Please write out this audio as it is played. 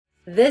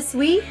This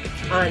week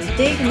on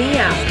Dig Me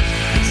Out.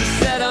 To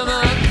set 'em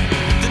up,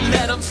 to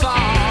let 'em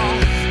fall,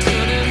 put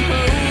 'em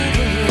over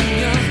in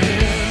your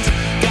hands.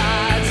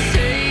 God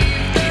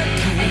save the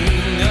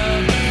King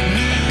of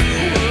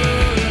New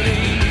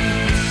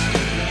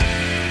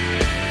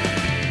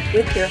Orleans.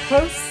 With your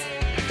hosts,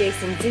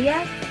 Jason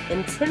Zia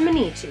and Tim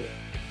Minichi.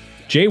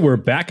 Jay, we're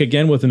back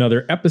again with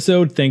another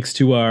episode thanks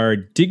to our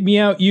Dig Me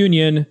Out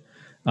Union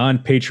on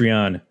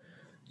Patreon.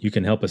 You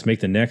can help us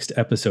make the next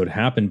episode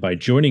happen by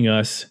joining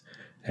us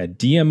at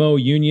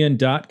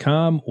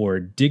dmounion.com or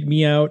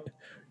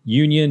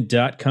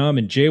digmeoutunion.com.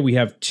 And Jay, we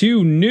have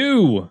two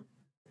new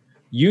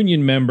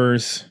union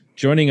members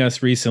joining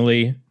us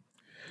recently.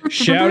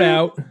 Shout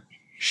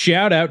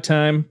out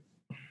time.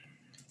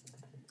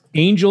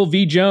 Angel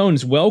V.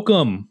 Jones,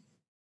 welcome.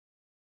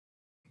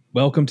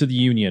 Welcome to the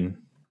union.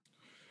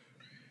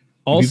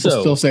 Also,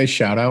 people still say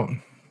shout out?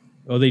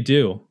 Oh, they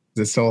do.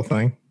 Is it still a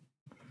thing?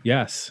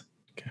 Yes.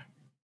 Okay.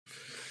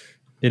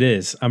 It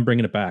is. I'm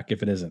bringing it back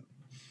if it isn't.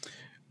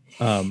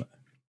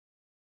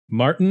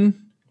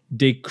 Martin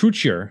de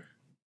Crucier.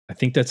 I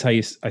think that's how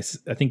you. I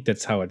think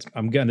that's how it's.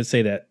 I'm going to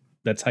say that.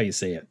 That's how you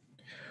say it.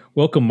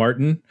 Welcome,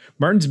 Martin.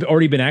 Martin's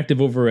already been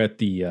active over at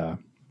the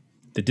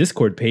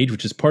Discord page,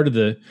 which is part of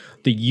the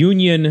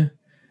union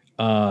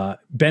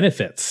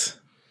benefits.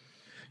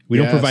 We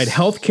don't provide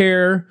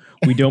healthcare.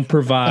 We don't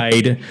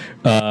provide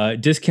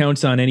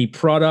discounts on any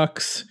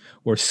products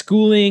or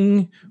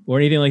schooling or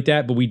anything like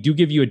that. But we do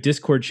give you a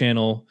Discord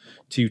channel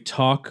to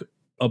talk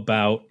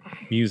about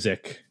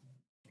music.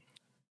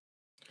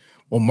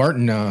 Well,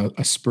 Martin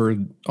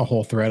spurred a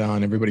whole thread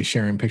on everybody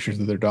sharing pictures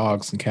of their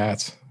dogs and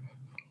cats.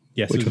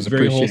 Yes, which it was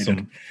very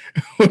wholesome.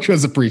 Which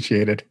was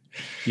appreciated.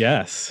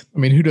 Yes. I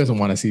mean, who doesn't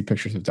want to see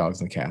pictures of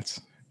dogs and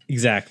cats?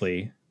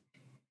 Exactly.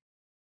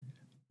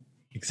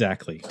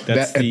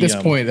 That's at this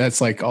point,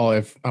 that's like all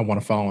I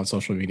want to follow on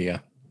social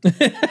media.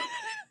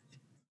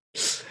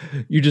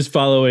 You're just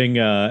following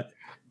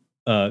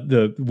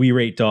the We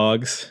Rate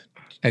Dogs.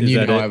 And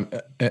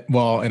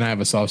and I have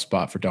a soft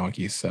spot for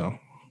donkeys, so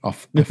I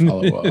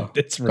follow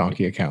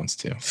donkey accounts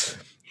too.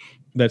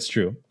 That's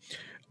true.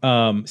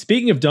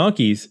 Speaking of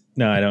donkeys,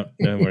 no, I don't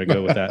know where to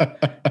go with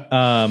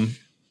that.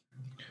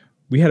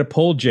 We had a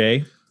poll,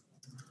 Jay,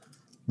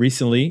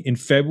 recently in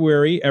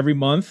February every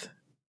month.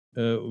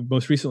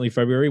 Most recently,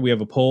 February, we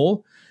have a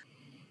poll,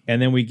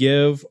 and then we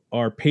give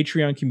our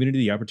Patreon community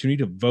the opportunity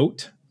to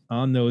vote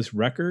on those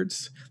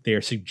records. They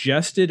are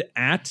suggested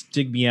at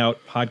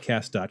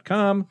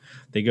digmeoutpodcast.com.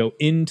 They go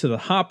into the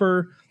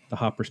hopper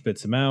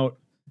spits them out,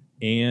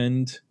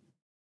 and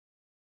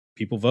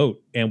people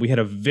vote. And we had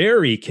a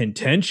very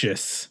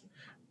contentious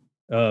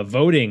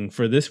voting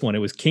for this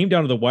one. Came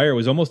down to the wire. It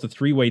was almost a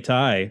 3-way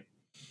tie,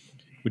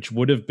 which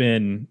would have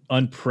been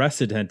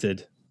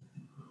unprecedented.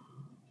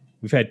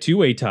 We've had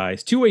 2-way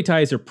ties. 2-way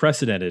ties are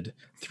precedented.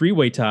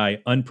 3-way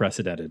tie,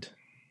 unprecedented.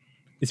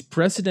 Is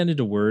precedented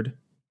a word?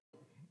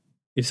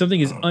 If something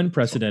is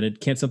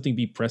unprecedented, can't something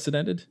be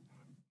precedented?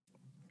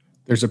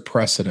 There's a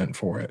precedent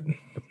for it.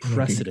 A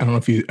precedent. I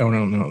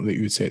don't know that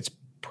you would say it's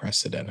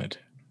precedented.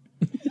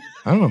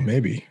 I don't know,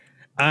 maybe.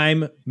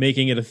 I'm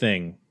making it a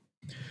thing.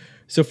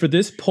 So for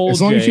this poll,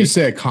 as long as you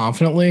say it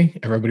confidently,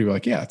 everybody will be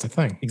like, yeah, it's a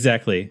thing.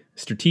 Exactly.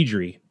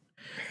 Strategery.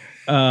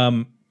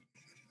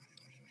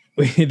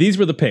 These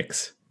were the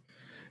picks.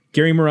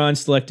 Gary Moran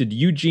selected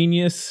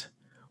Eugenius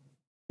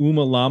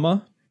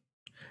Umalama.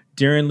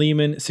 Darren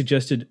Lehman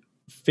suggested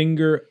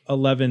Finger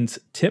Eleven's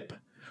Tip.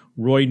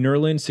 Roy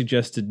Nerlin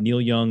suggested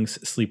Neil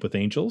Young's Sleep with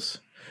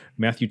Angels.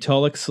 Matthew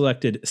Tulloch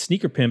selected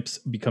Sneaker Pimp's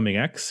Becoming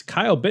X.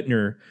 Kyle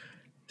Bittner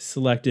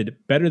selected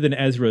Better Than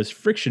Ezra's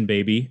Friction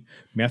Baby.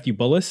 Matthew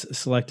Bullis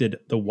selected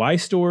The Y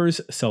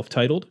Store's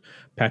Self-Titled.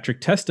 Patrick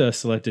Testa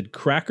selected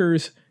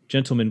Crackers,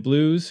 Gentleman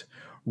Blues.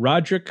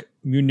 Roderick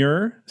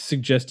Munir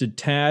suggested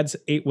Tad's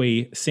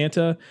 8-Way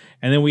Santa.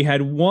 And then we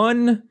had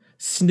one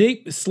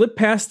slip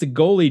past the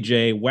goalie,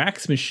 Jay.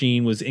 Wax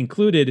Machine was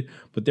included,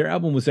 but their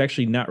album was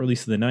actually not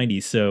released in the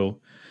 90s, so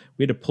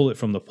we had to pull it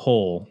from the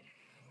poll.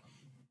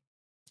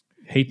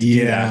 Hate to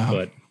do that,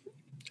 but...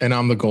 And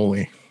I'm the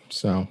goalie,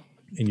 so...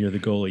 And you're the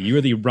goalie. You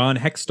were the Ron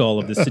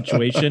Hextall of this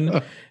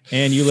situation,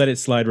 and you let it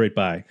slide right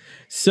by.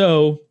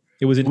 So,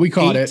 it was We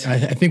caught it, I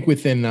think,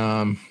 within...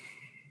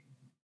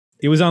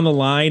 It was on the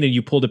line and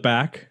you pulled it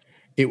back?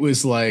 It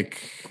was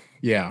like,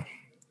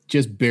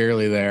 just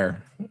barely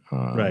there.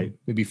 Right.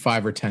 Maybe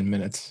 5 or 10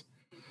 minutes.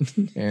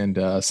 And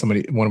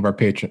one of our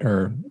patron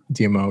or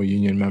DMO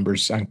union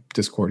members on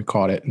Discord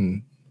caught it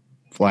and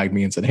flagged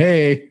me and said,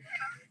 hey.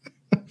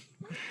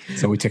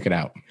 So we took it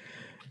out.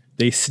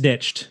 They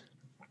snitched.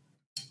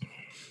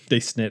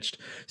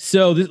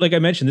 So, like I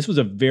mentioned, this was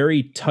a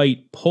very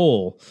tight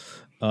poll.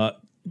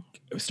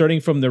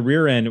 Starting from the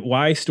rear end,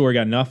 Y Store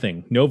got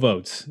nothing. No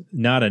votes.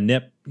 Not a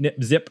nip,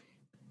 zip.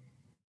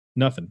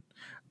 Nothing.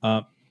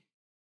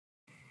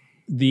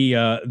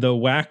 The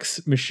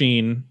Wax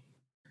Machine,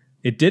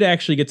 it did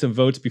actually get some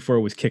votes before it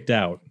was kicked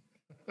out.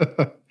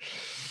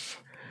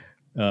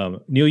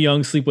 Neil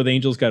Young, Sleep with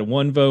Angels got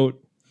 1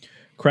 vote.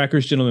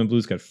 Crackers, Gentleman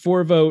Blues got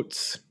 4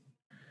 votes.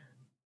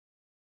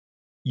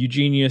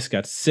 Eugenius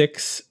got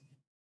 6.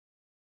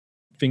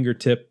 Finger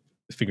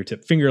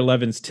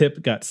 11's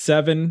Tip got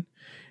 7.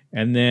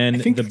 And then I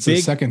think the it's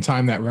the second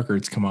time that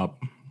record's come up.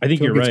 I think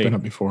feel you're like right. It's been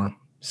up before.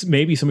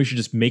 Maybe somebody should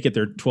just make it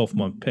their 12th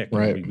month pick.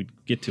 Right. And we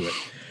would get to it.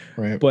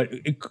 Right. But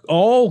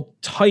all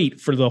tight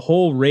for the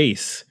whole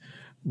race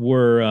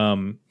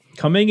were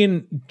coming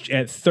in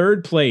at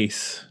third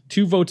place,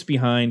 2 votes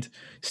behind.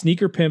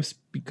 Sneaker Pimps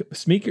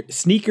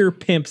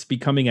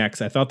Becoming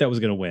X. I thought that was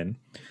going to win.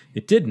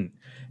 It didn't.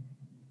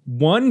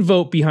 1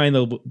 vote behind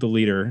the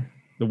leader,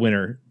 the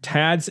winner,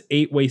 Tad's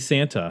 8-Way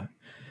Santa.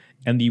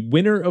 And the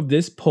winner of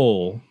this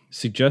poll,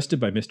 suggested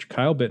by Mr.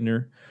 Kyle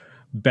Bittner,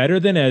 Better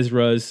Than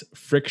Ezra's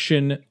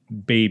Friction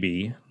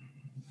Baby.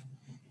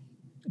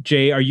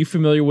 Jay, are you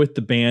familiar with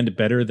the band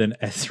Better Than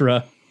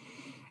Ezra?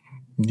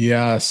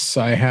 Yes,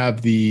 I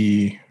have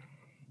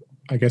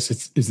I guess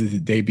is it the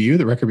debut,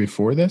 the record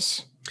before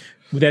this?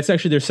 That's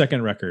actually their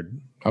second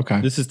record. Okay.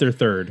 This is their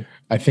third.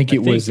 I think it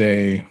was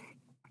a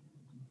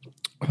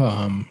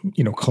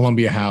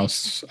Columbia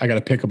House. I got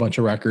to pick a bunch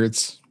of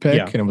records pick.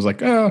 And it was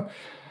like, oh,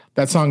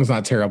 that song is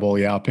not terrible.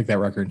 Yeah, I'll pick that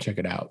record and check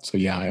it out. So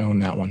yeah, I own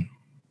that one.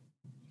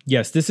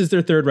 Yes, this is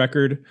their third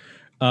record.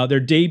 Their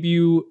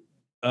debut,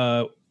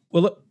 let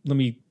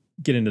me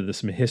get into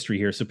some history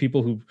here. So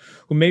people who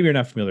maybe are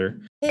not familiar.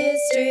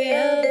 History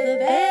of the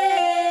band.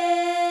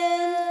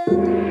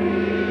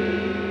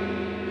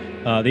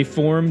 They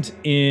formed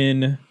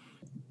in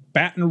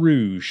Baton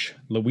Rouge,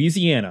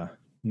 Louisiana,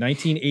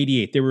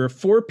 1988. They were a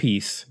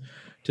 4-piece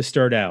to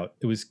start out.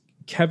 It was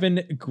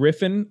Kevin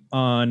Griffin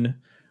on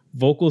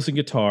vocals and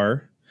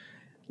guitar,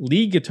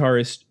 lead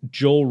guitarist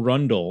Joel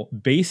Rundle,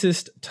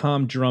 bassist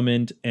Tom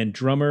Drummond, and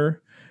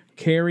drummer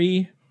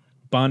Kerry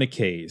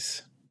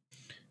Bonacaze.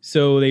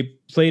 So they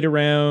played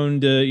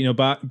around,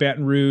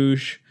 Baton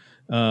Rouge,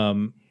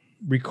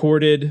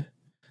 recorded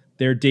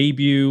their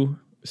debut,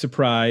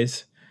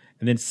 Surprise,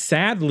 and then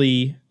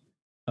sadly,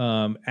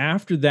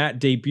 after that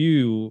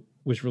debut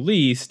was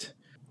released,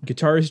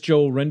 guitarist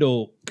Joel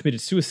Rundle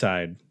committed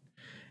suicide,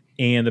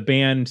 and the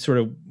band sort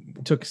of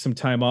took some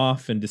time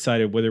off and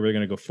decided whether they were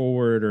going to go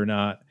forward or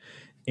not.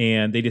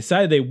 And they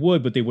decided they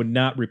would, but they would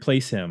not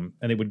replace him,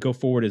 and they would go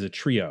forward as a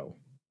trio.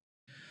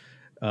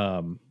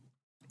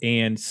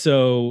 And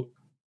so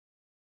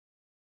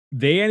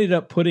they ended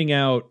up putting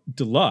out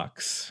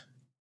Deluxe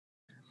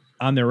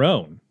on their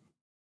own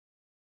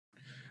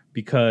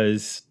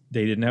because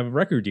they didn't have a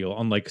record deal,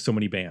 unlike so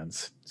many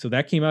bands. So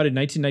that came out in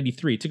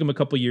 1993. It took them a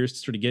couple years to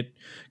sort of get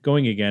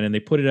going again, and they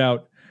put it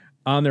out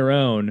on their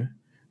own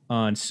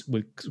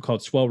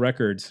called Swell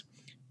Records.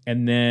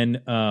 And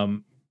then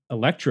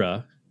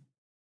Elektra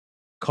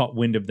caught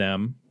wind of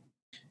them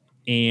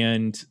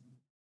and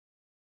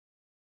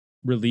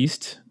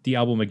released the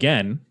album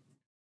again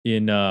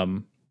in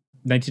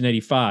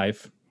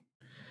 1995.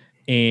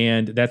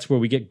 And that's where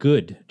we get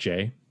Good,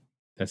 Jay.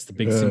 That's the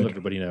big single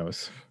everybody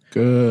knows.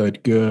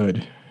 Good.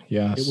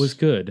 Yes. It was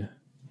good.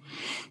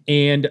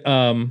 And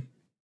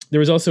there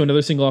was also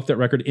another single off that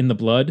record, In the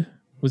Blood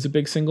was a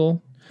big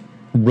single.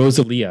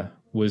 Rosalia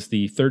was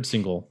the third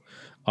single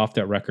off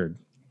that record.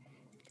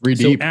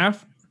 Deep. So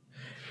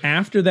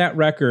after that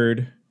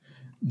record,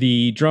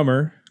 the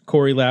drummer,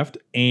 Corey, left,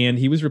 and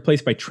he was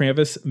replaced by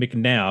Travis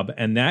McNabb.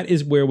 And that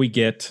is where we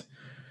get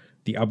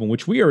the album,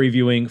 which we are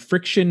reviewing,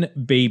 Friction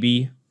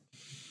Baby.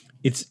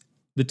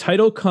 The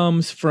title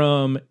comes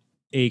from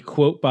a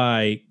quote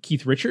by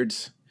Keith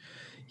Richards.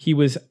 He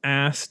was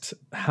asked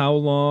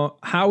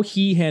how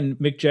he and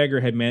Mick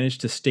Jagger had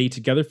managed to stay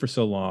together for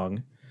so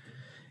long.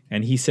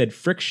 And he said,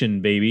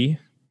 Friction Baby.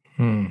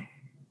 It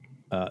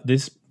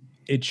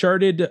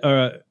charted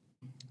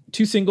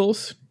 2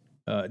 singles,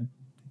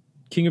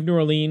 King of New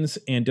Orleans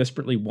and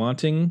Desperately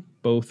Wanting.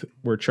 Both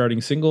were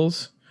charting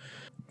singles.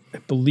 I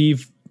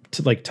believe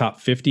to like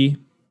top 50,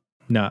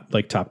 not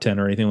like top 10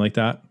 or anything like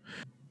that.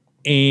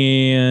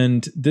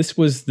 And this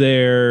was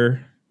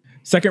their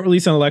second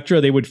release on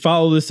Elektra. They would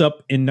follow this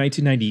up in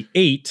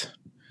 1998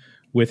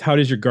 with How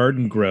Does Your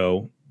Garden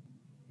Grow?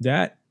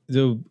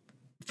 The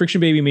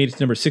Friction Baby made it to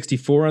number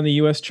 64 on the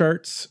US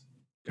charts.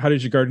 How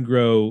Does Your Garden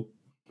Grow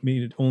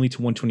made it only to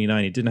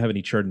 129. It didn't have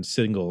any charting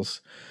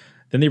singles.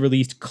 Then they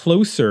released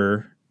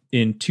Closer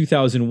in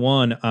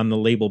 2001 on the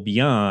label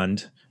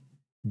Beyond.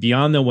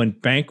 Beyond though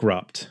went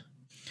bankrupt.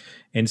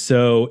 And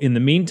so in the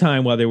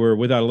meantime, while they were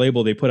without a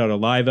label, they put out a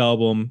live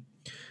album.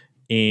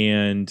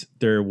 And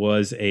there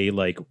was a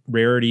like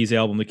rarities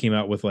album that came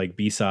out with like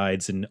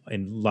B-sides and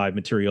live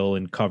material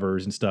and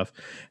covers and stuff.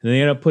 And they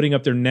ended up putting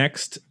up their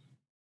next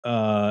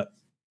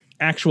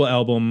actual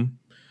album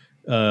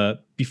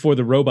Before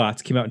the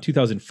Robots came out in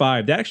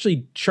 2005. That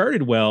actually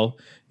charted well.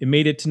 It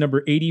made it to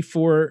number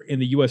 84 in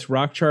the US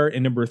rock chart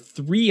and number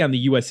 3 on the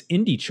US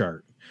indie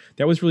chart.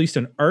 That was released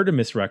on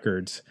Artemis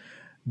Records.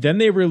 Then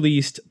they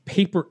released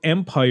Paper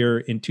Empire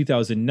in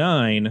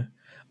 2009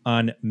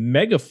 on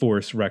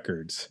Megaforce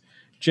Records.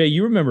 Jay,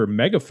 you remember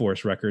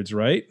Megaforce Records,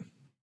 right?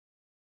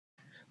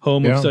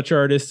 Home of such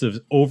artists as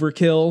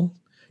Overkill,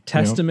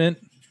 Testament,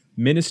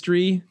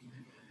 Ministry,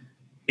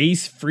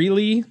 Ace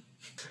Frehley,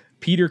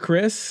 Peter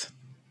Criss.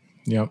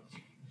 Yep.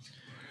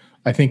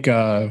 I think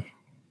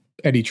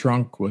Eddie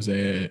Trunk was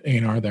a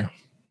A&R there.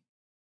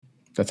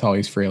 That's how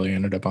Ace Frehley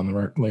ended up on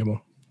the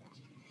label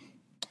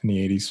in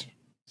the 80s.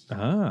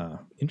 Ah,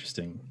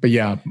 interesting. But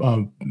yeah,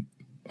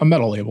 a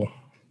metal label.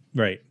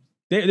 Right.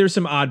 There's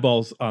some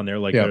oddballs on there,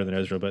 like Yeah. Better Than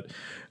Ezra. But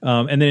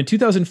and then in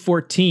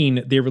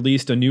 2014, they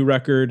released a new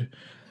record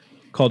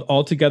called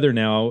All Together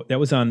Now. That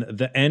was on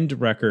The End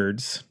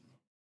Records.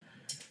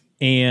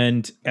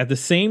 And at the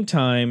same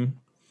time,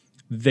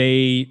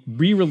 they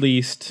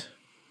re-released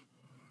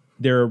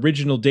their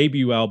original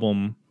debut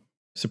album,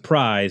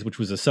 Surprise, which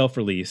was a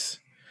self-release.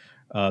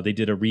 They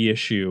did a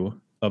reissue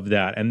of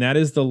that. And that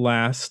is the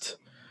last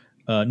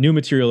new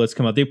material that's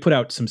come out. They put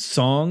out some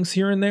songs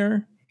here and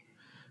there.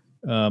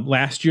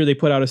 Last year, they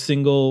put out a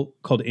single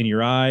called In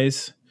Your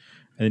Eyes.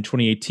 And in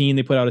 2018,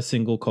 they put out a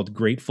single called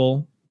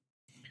Grateful.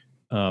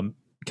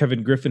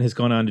 Kevin Griffin has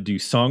gone on to do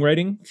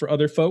songwriting for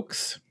other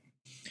folks.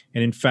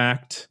 And in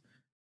fact,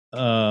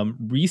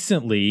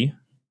 recently,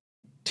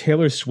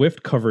 Taylor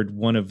Swift covered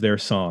one of their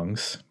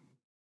songs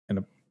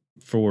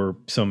for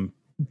some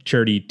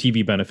charity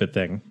TV benefit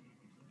thing,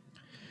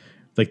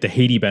 like the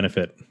Haiti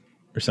benefit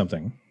or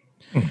something.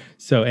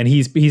 So, and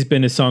he's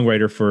been a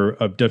songwriter for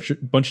a bunch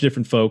of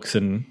different folks,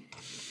 and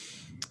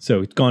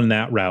so it's gone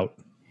that route.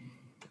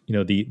 You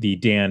know, the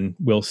Dan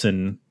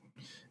Wilson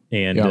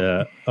and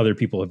other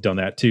people have done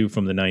that too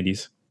from the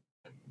 90s.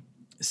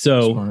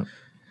 So,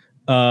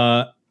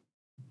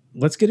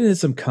 let's get into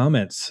some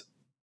comments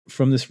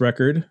from this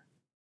record.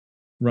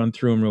 Run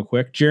through them real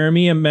quick.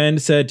 Jeremy Amend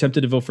said,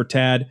 tempted to vote for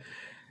Tad.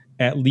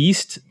 At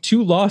least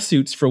 2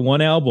 lawsuits for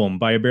one album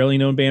by a barely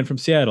known band from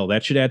Seattle.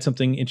 That should add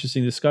something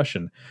interesting to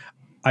discussion.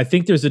 I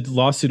think there's a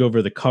lawsuit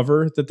over the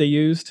cover that they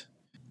used.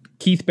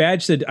 Keith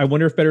Badge said, I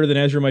wonder if Better Than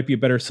Ezra might be a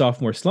better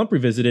sophomore slump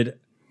revisited,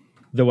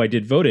 though I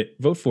did vote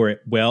for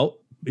it. Well,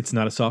 it's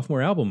not a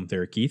sophomore album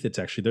there, Keith. It's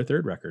actually their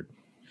 3rd record.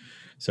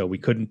 So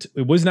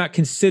it was not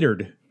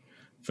considered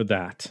for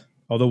that.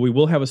 Although we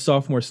will have a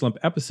sophomore slump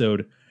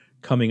episode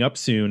coming up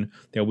soon.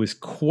 That was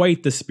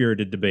quite the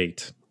spirited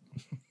debate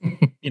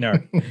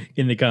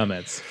in the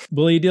comments.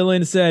 Willie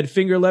Dillon said,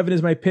 Finger 11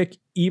 is my pick,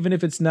 even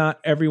if it's not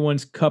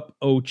everyone's cup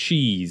o'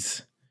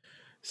 cheese.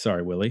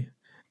 Sorry, Willie.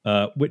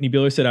 Whitney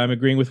Bueller said, I'm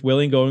agreeing with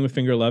Willie, going with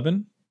Finger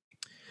 11.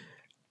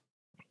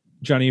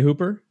 Johnny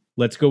Hooper,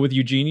 let's go with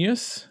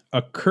Eugenius,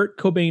 a Kurt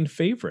Cobain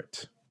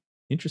favorite.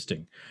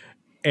 Interesting.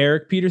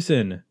 Eric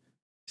Peterson,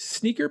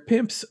 Sneaker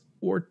Pimps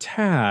or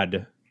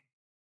Tad?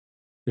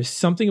 There's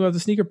something about the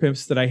Sneaker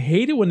Pimps that I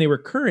hated when they were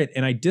current,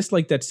 and I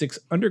disliked that Six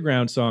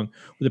Underground song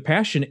with a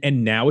passion,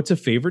 and now it's a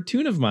favorite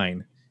tune of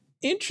mine.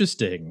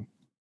 Interesting.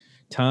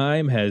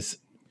 Time has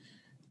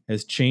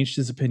changed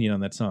his opinion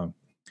on that song.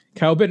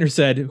 Kyle Bittner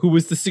said, who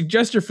was the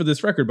suggester for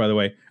this record, by the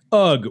way,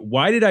 ugh,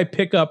 why did my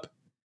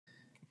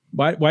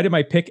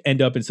pick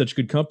end up in such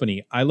good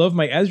company? I love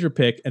my Ezra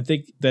pick and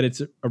think that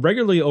it's a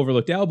regularly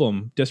overlooked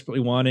album.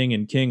 Desperately Wanting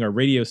and King are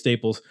radio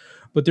staples,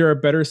 but there are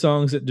better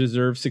songs that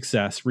deserve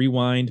success.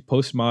 Rewind,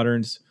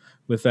 Postmoderns.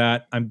 With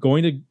that, I'm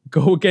going to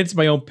go against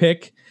my own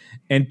pick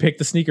and pick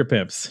the Sneaker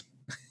Pimps.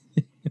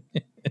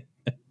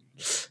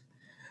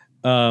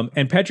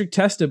 And Patrick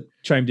Testa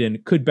chimed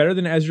in, could Better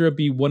Than Ezra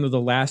be one of the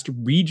last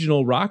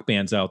regional rock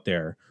bands out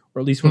there? Or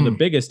at least one of the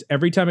biggest?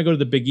 Every time I go to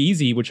the Big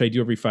Easy, which I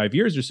do every 5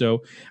 years or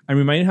so, I'm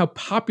reminded how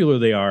popular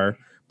they are,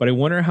 but I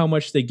wonder how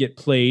much they get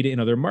played in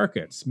other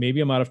markets. Maybe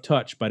I'm out of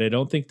touch, but I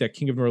don't think that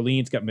King of New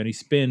Orleans got many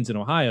spins in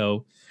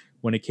Ohio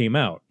when it came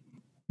out.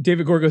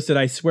 David Gorgo said,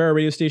 I swear our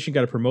radio station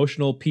got a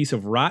promotional piece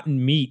of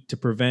rotten meat to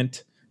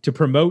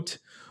promote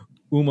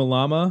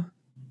Umalama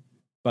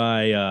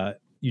by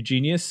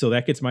Eugenius, so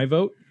that gets my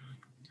vote.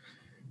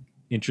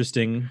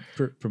 Interesting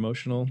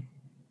promotional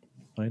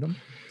item.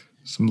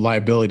 Some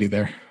liability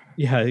there.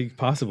 Yeah,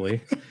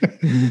 possibly.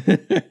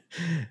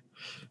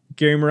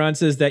 Gary Moran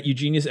says that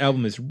Eugenius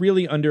album is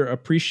really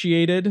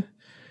underappreciated.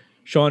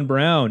 Sean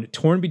Brown,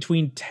 torn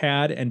between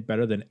Tad and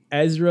Better Than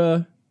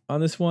Ezra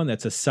on this one.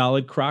 That's a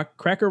solid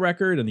cracker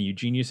record, and the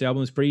Eugenius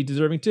album is pretty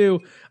deserving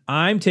too.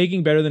 I'm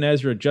taking Better Than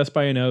Ezra just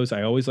by a nose.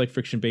 I always like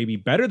Friction Baby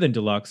better than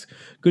Deluxe.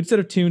 Good set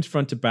of tunes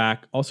front to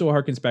back. Also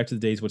harkens back to the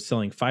days when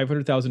selling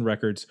 500,000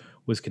 records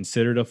was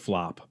considered a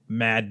flop.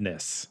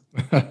 Madness.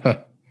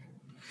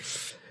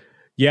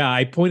 Yeah,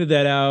 I pointed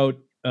that out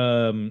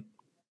in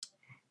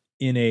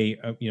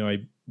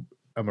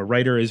I'm a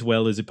writer as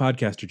well as a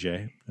podcaster, Jay.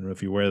 I don't know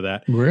if you're aware of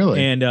that.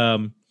 Really?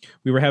 And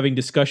we were having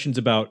discussions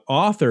about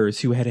authors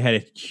who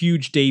had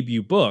huge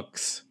debut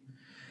books.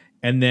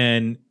 And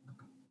then,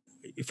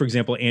 for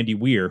example, Andy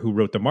Weir, who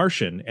wrote The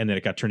Martian, and then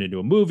it got turned into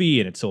a movie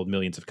and it sold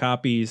millions of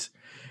copies.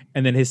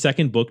 And then his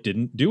second book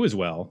didn't do as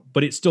well,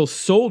 but it still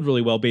sold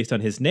really well based on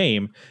his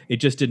name. It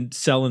just didn't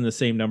sell in the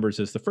same numbers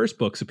as the first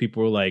book. So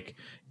people were like,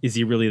 is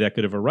he really that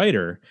good of a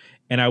writer?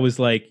 And I was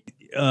like,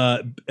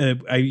 I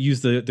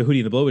used the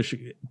Hootie and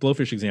the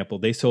Blowfish example.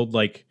 They sold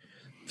like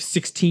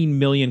 16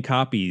 million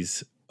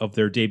copies of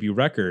their debut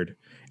record,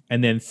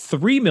 and then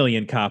 3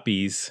 million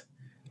copies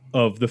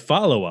of the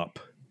follow-up,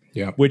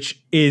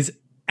 which is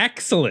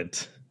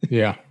excellent.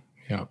 Yeah.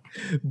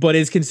 But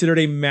is considered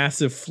a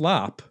massive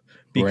flop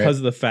because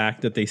of the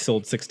fact that they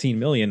sold 16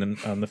 million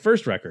on the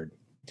first record.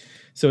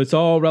 So it's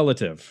all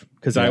relative,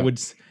 because I've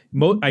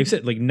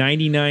said like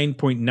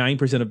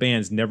 99.9% of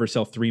bands never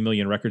sell 3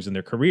 million records in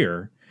their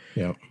career.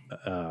 Yeah.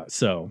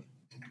 So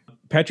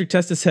Patrick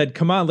Testa said,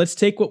 come on, let's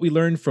take what we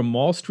learned from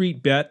Wall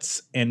Street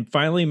bets and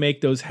finally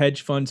make those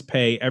hedge funds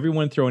pay.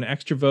 Everyone throw an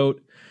extra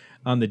vote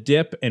on the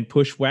dip and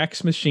push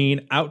Wax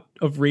Machine out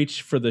of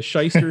reach for the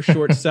shyster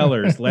short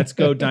sellers. Let's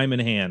go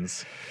Diamond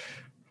Hands.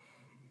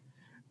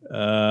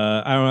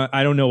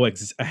 I don't know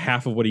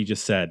half of what he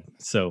just said,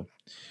 so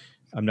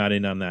I'm not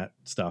in on that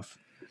stuff.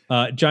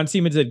 John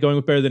Siemens said, going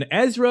with Better Than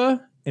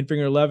Ezra and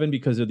Finger 11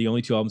 because they're the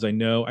only two albums I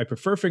know. I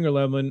prefer Finger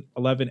 11.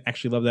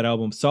 Actually love that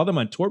album. Saw them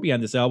on tour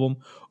beyond this album,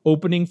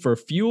 opening for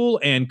Fuel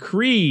and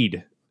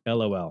Creed.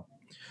 LOL.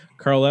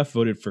 Carl F.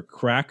 voted for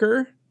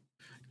Cracker.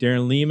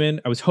 Darren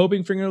Lehman. I was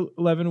hoping Finger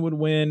 11 would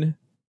win.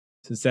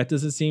 Since that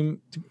doesn't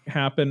seem to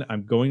happen,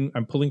 I'm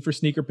pulling for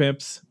Sneaker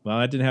Pimps. Well,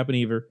 that didn't happen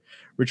either.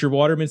 Richard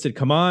Waterman said,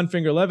 come on,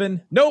 Finger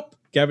 11. Nope.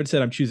 Gavin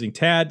said, I'm choosing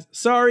Tad.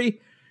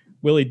 Sorry.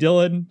 Willie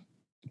Dillon.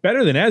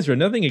 Better Than Ezra.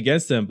 Nothing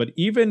against them, but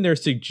even their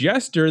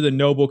suggester, the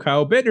noble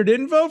Kyle Bittner,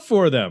 didn't vote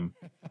for them.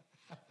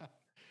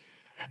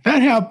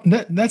 That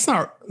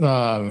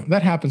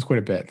happens quite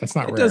a bit. That's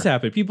not rare. It does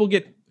happen. People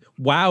get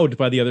wowed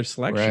by the other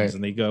selections,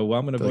 and they go, well,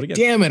 I'm going to vote again.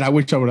 Damn it. I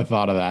wish I would have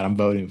thought of that. I'm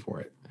voting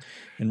for it.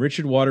 And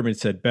Richard Waterman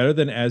said, Better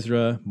Than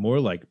Ezra, more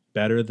like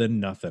Better Than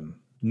Nothing.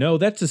 No,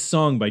 that's a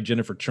song by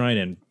Jennifer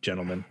Trinan,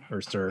 gentlemen,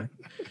 or sir.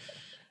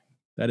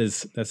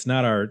 That's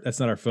not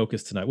our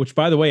focus tonight, which,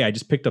 by the way, I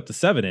just picked up the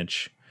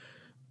 7-inch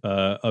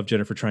of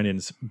Jennifer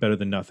Trinan's Better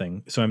Than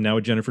Nothing. So I'm now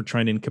a Jennifer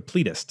Trinan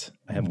completist.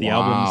 I have the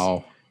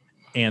albums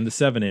and the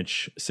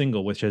 7-inch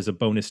single, which has a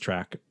bonus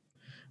track,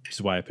 which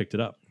is why I picked it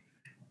up.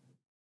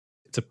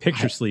 It's a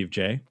picture sleeve,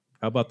 Jay.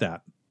 How about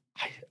that?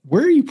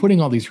 Where are you putting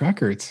all these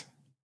records?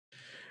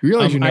 You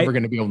realize you're never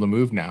going to be able to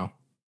move now.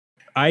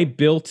 I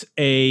built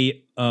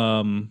a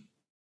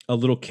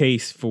little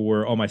case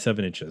for all my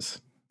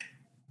 7-inches.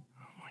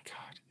 Oh my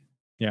God.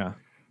 Yeah.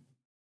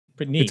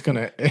 Pretty neat. It's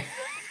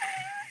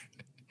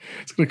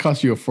gonna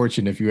cost you a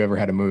fortune if you ever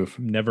had to move.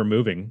 Never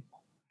moving.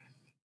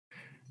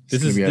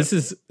 This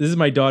is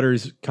my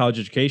daughter's college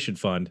education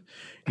fund.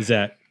 Is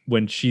that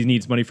when she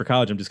needs money for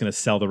college, I'm just going to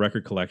sell the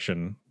record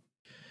collection.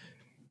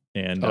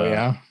 And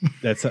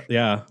that's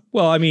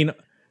Well, I mean,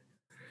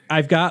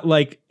 I've got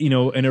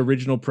an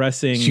original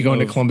pressing. She going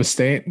to Columbus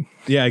State?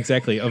 Yeah,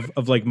 exactly.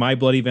 Of like My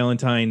Bloody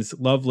Valentine's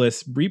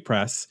Loveless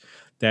repress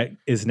that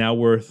is now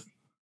worth,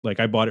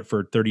 I bought it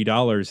for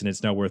 $30 and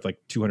it's now worth like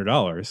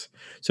 $200.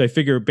 So I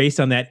figure based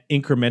on that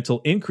incremental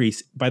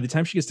increase, by the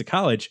time she gets to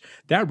college,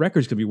 that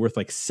record's going to be worth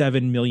like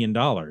 $7 million.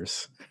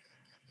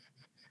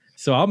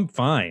 So I'm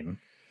fine.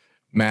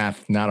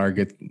 Math, not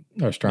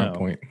our strong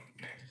point.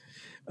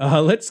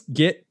 Let's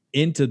get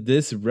into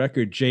this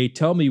record. Jay,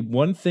 tell me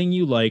one thing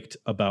you liked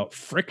about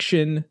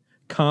Friction,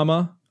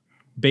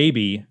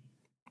 Baby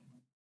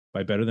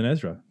by Better Than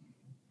Ezra.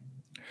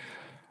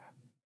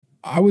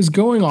 I was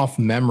going off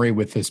memory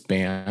with this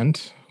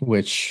band,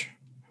 which,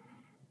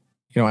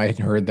 I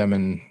hadn't heard them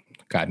in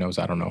God knows,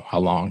 I don't know how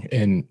long.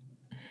 And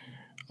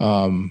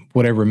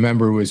what I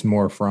remember was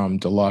more from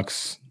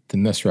Deluxe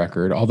than this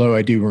record, although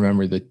I do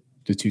remember the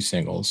two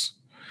singles.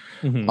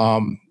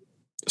 Mm-hmm.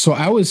 So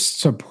I was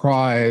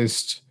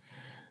surprised.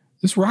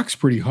 This rock's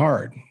pretty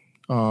hard.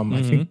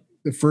 I think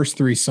the first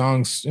 3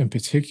 songs in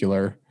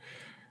particular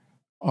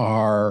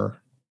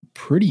are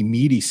pretty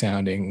meaty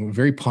sounding,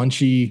 very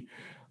punchy,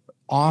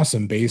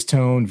 awesome bass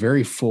tone,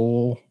 very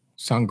full,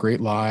 sound great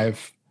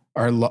live,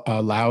 or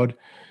loud,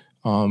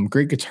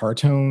 great guitar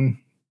tone,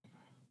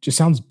 just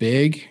sounds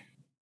big,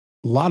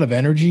 a lot of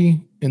energy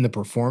in the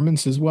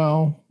performance as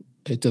well.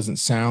 It doesn't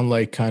sound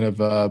like kind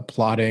of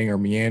plodding or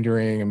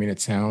meandering. I mean,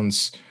 it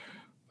sounds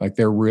like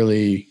they're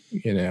really,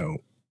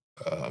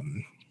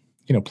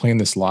 playing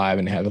this live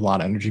and have a lot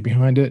of energy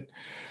behind it.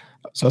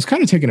 So I was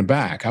kind of taken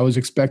aback. I was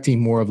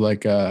expecting more of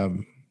like a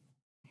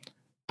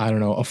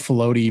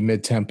floaty,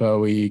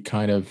 mid-tempo-y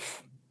kind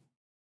of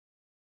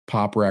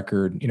pop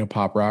record,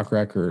 pop rock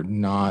record,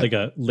 not like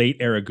a late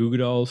era Goo Goo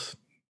Dolls.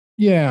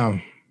 Yeah.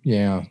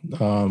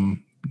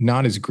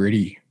 Not as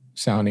gritty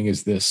sounding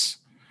as this,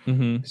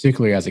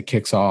 particularly as it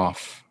kicks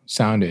off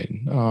sounded.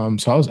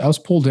 So I was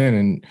pulled in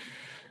and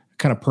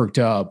kind of perked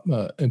up.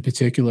 In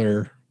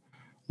particular,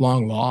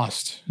 Long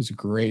Lost is a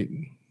great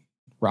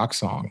rock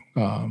song.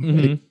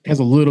 It has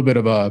a little bit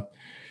of a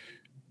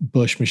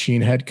Bush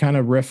Machine Head kind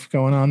of riff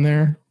going on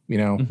there,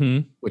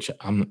 which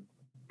I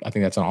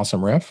think that's an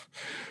awesome riff.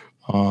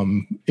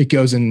 It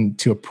goes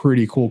into a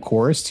pretty cool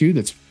chorus too.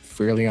 That's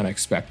fairly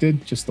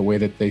unexpected. Just the way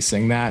that they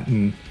sing that,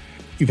 and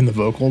even the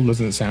vocal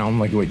doesn't sound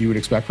like what you would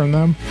expect from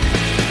them.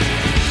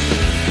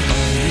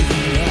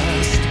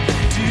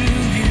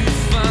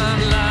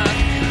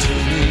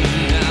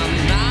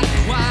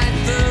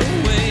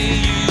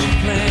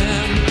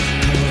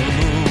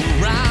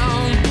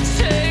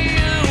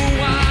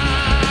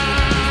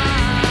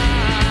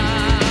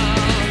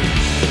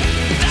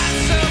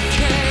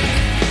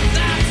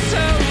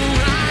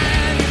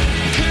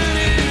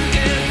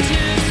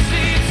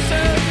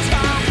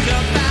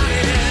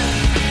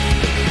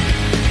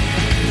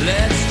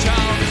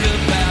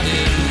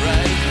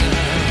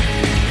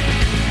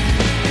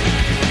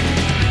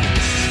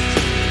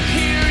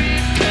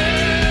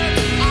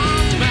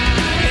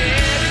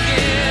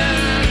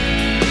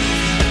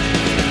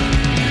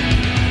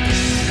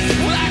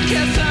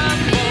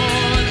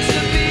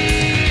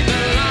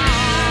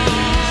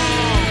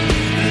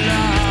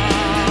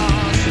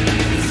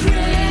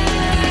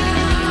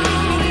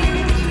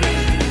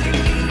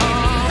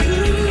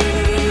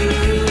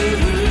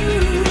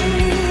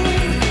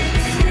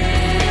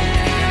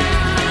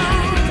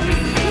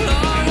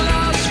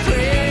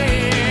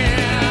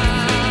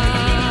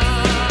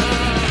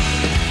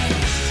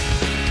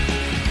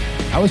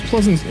 was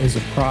pleasantly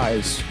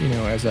surprised,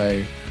 as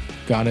I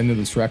got into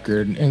this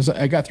record, and as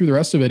I got through the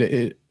rest of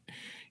it,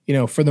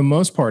 for the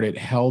most part, it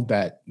held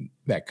that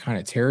kind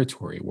of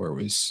territory where it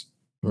was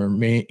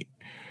I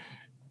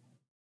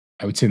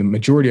would say the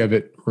majority of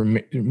it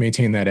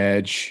maintained that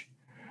edge,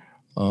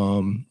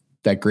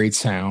 that great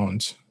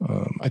sound.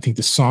 I think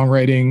the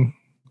songwriting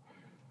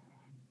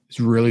is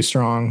really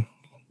strong.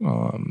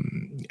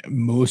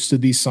 Most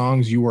of these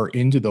songs, you are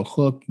into the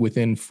hook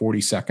within 40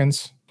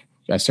 seconds.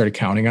 I started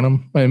counting on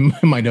them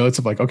in my notes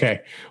of like, okay,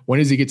 when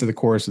does he get to the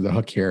chorus of the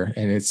hook here?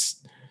 And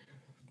it's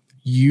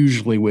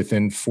usually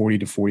within 40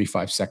 to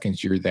 45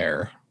 seconds you're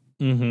there,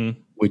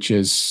 which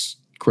is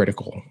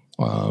critical.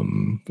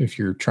 If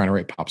you're trying to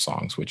write pop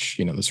songs, which,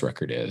 this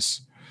record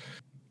is,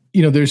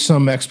 there's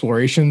some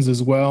explorations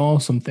as well.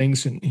 Some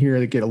things in here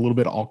that get a little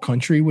bit all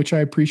country, which I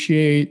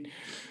appreciate.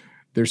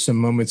 There's some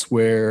moments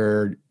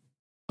where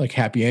like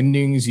happy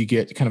endings, you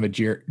get kind of a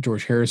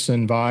George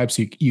Harrison vibe.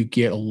 So you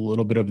get a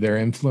little bit of their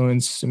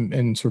influence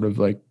and sort of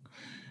like,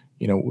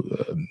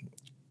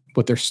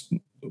 what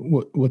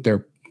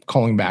they're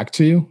calling back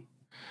to.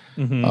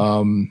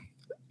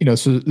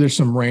 So there's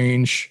some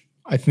range.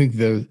 I think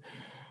the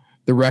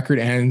record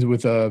ends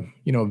with a,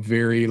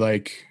 very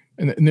like,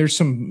 and there's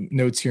some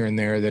notes here and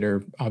there that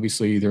are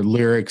obviously either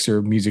lyrics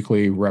or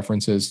musically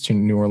references to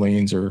New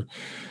Orleans or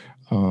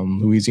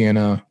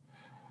Louisiana.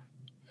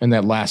 And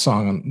that last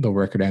song on the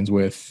record ends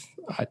with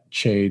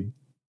Che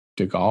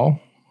de Gaulle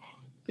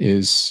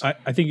is.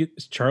 I think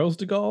it's Charles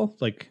de Gaulle.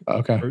 Like,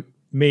 okay. Or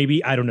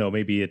maybe, I don't know.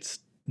 Maybe it's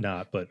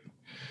not, but.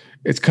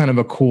 It's kind of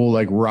a cool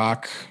like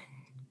rock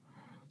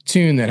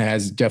tune that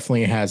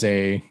definitely has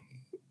a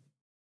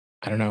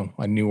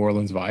New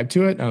Orleans vibe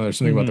to it. There's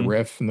something about the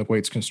riff and the way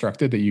it's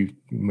constructed that you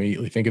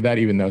immediately think of that,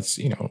 even though it's,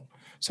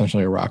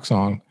 essentially a rock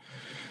song.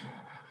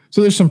 So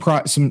there's some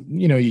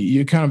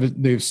you kind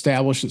of, they've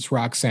established this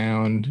rock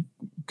sound,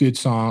 good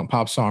song,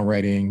 pop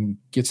songwriting,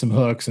 get some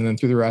hooks. And then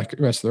through the rest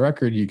of the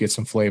record, you get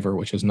some flavor,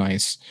 which is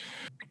nice.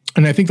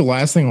 And I think the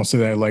last thing I'll say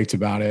that I liked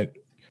about it,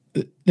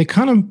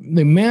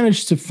 they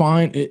managed to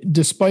find it,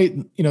 despite,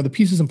 the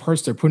pieces and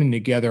parts they're putting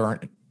together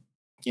aren't,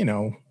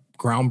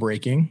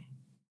 groundbreaking.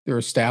 They're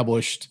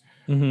established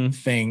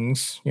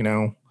things,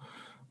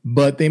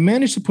 but they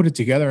managed to put it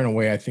together in a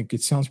way I think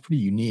it sounds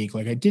pretty unique.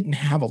 Like I didn't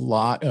have a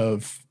lot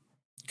of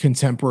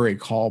contemporary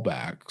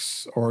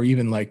callbacks or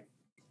even like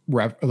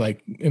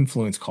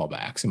influence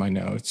callbacks in my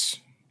notes.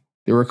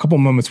 There were a couple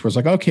moments where it's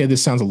like, okay,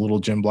 this sounds a little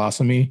Gin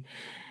Blossom-y,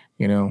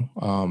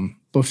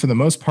 but for the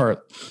most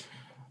part,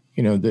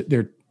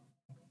 they're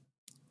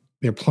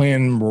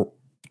playing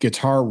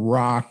guitar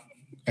rock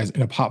as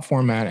in a pop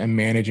format and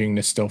managing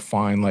to still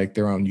find like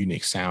their own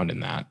unique sound in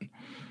that,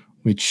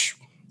 which,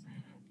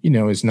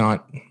 is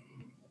not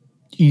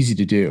easy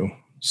to do.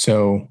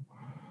 So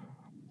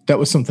that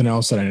was something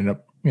else that I ended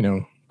up,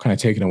 kind of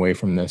taking away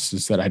from this,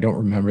 is that I don't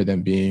remember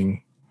them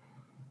being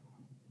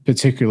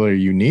particularly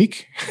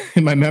unique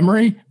in my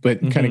memory, but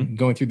kind of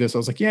going through this, I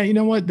was like, yeah, you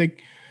know what?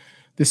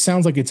 This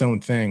sounds like its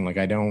own thing. Like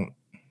I'm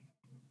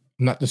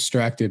not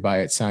distracted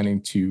by it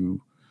sounding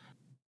too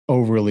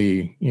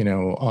overly,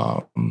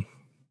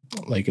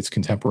 like it's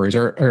contemporaries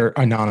or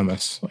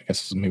anonymous, I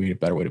guess is maybe a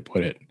better way to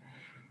put it.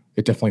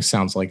 It definitely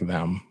sounds like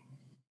them.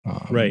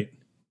 Right.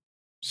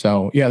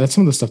 So yeah, that's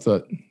some of the stuff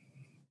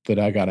that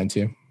I got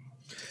into.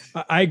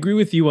 I agree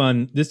with you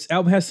on this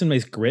album. Has some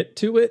nice grit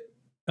to it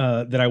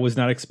that I was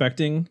not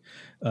expecting,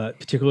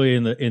 particularly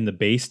in the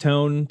bass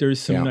tone.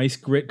 There's some nice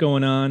grit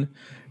going on.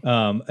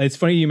 It's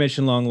funny you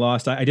mentioned Long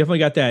Lost. I definitely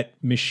got that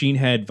Machine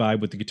Head vibe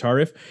with the guitar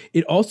riff.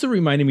 It also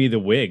reminded me of the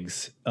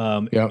Wigs.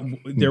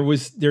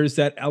 There's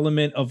that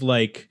element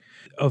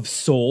of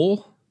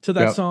soul to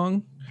that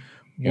song,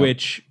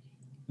 which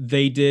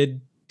they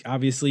did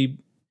obviously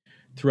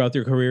throughout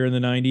their career in the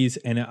 90s.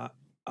 And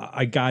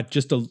I got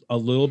just a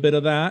little bit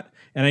of that.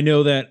 And I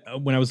know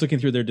that when I was looking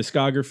through their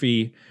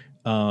discography,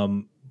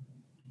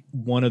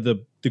 one of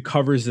the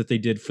covers that they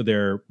did for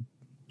their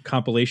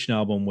compilation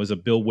album was a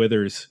Bill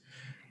Withers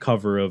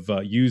cover of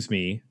Use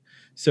Me.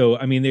 So,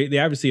 I mean, they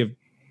obviously have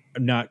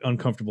not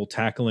uncomfortable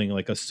tackling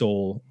like a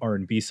soul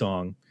R&B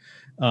song.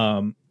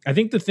 I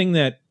think the thing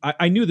that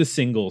I knew the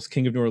singles,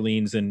 King of New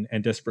Orleans and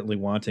Desperately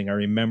Wanting, I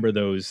remember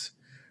those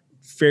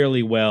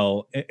fairly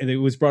well. And it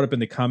was brought up in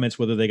the comments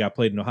whether they got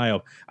played in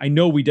Ohio. I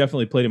know we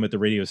definitely played them at the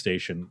radio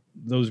station.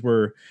 Those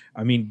were,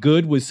 I mean,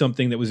 Good was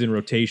something that was in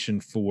rotation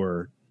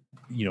for,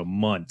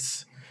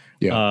 months.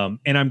 Yeah.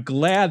 And I'm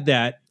glad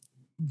that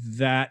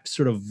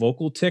sort of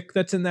vocal tick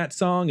that's in that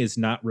song is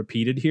not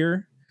repeated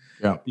here.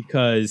 Yeah.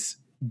 Because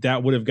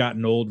that would have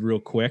gotten old real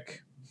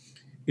quick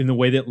in the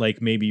way that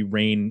like maybe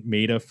Rain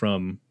Maida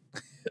from,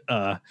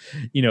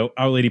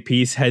 Our Lady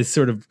Peace has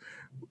sort of,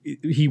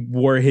 he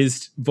wore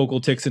his vocal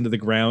ticks into the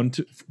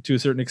ground to a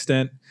certain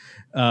extent.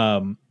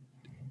 And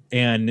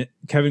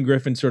Kevin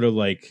Griffin sort of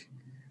like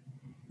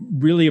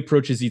really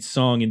approaches each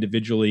song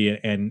individually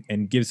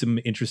and gives them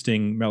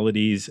interesting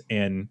melodies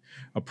and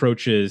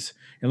approaches.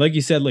 And like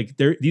you said, like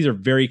these are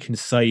very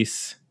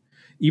concise,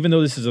 even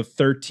though this is a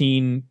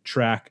 13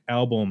 track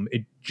album,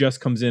 it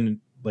just comes in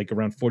like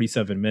around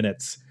 47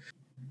 minutes.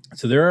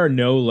 So there are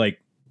no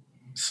like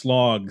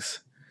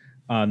slogs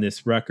on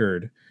this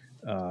record.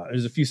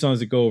 There's a few songs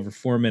that go over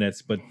 4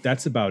 minutes, but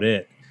that's about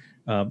it.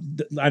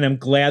 And I'm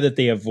glad that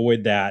they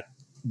avoid that.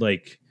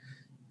 Like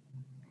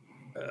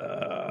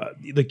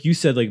you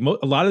said, like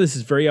a lot of this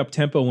is very up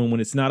tempo. And when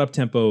it's not up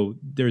tempo,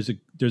 there's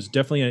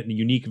definitely a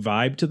unique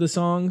vibe to the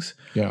songs.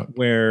 Yeah.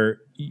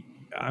 Where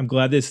I'm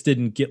glad this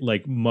didn't get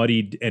like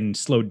muddied and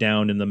slowed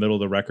down in the middle of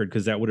the record,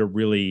 because that would have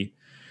really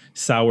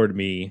soured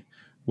me.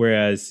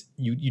 Whereas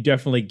you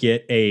definitely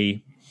get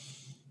a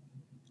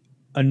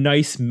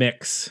nice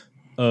mix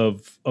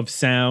of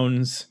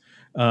sounds.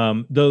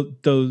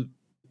 Though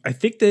I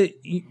think that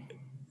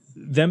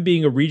them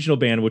being a regional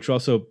band, which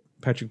also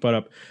Patrick brought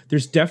up,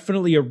 there's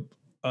definitely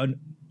an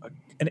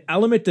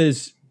element that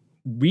is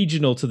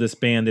regional to this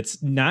band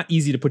that's not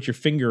easy to put your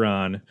finger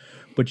on,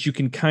 but you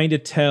can kind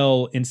of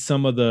tell in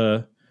some of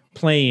the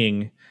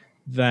playing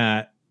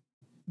that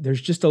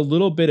there's just a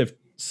little bit of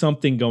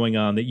something going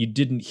on that you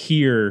didn't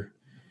hear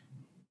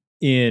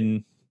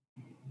in,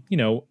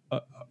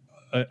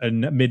 a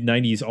mid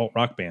 90s alt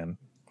rock band.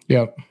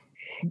 Yeah.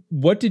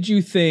 What did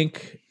you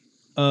think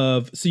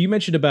of, so you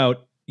mentioned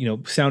about,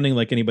 sounding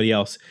like anybody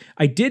else.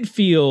 I did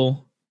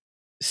feel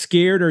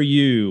Scared Are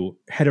You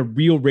had a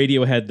real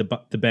Radiohead,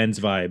 the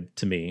Bends vibe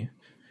to me.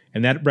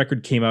 And that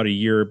record came out a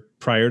year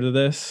prior to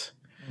this.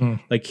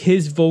 Like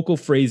his vocal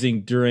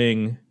phrasing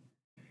during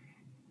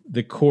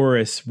the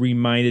chorus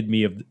reminded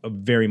me of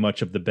very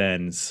much of the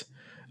Bends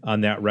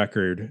on that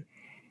record.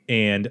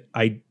 And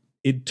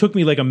it took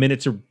me like a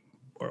minute to,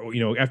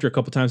 after a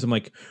couple times, I'm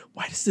like,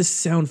 why does this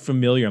sound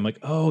familiar? I'm like,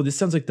 oh, this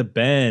sounds like the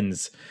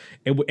Bends.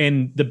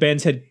 And the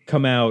Bends had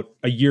come out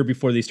a year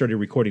before they started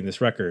recording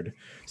this record.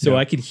 So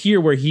I could hear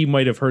where he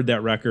might have heard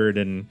that record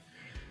and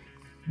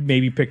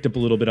maybe picked up a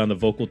little bit on the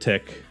vocal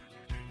tick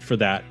for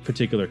that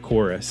particular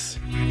chorus.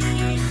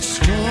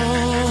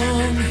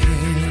 Strong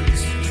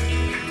hands,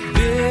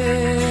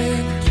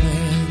 big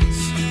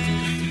plans,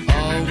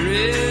 all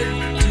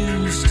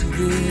reduced to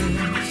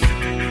this.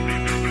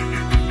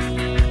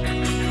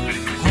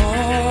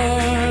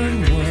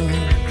 Hard won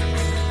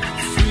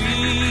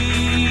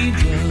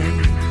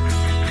freedom.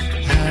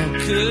 How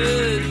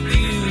could you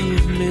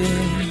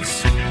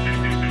miss?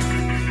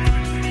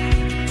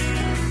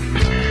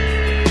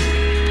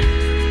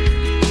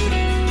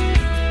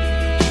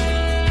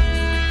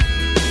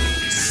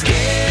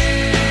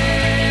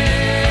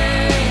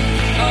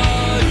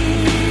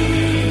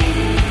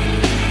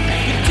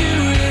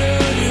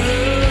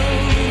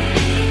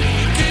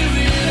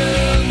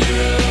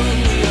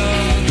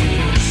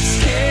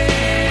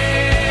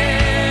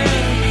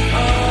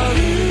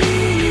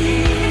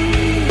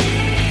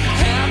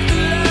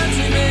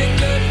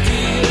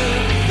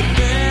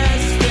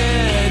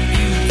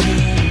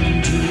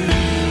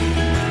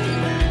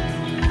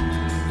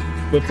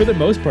 But for the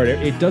most part,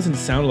 it doesn't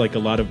sound like a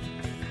lot of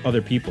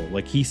other people.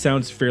 Like he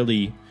sounds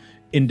fairly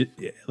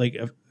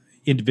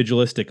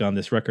individualistic on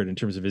this record in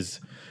terms of his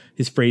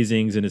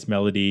phrasings and his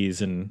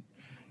melodies and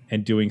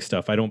doing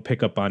stuff. I don't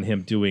pick up on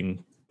him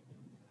doing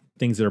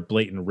things that are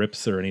blatant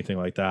rips or anything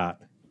like that.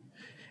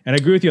 And I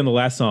agree with you on the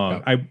last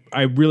song. Yeah.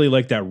 I really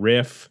like that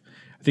riff.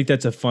 I think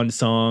that's a fun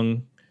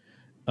song.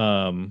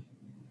 I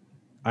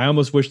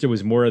almost wish there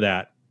was more of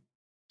that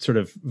sort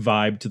of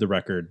vibe to the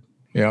record.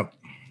 Yeah.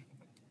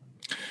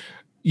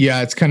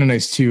 Yeah, it's kind of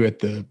nice too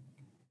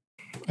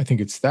I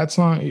think it's that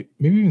song,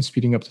 maybe even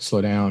Speeding Up to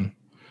Slow Down.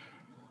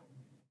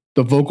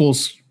 The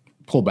vocals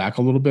pull back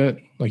a little bit,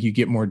 like you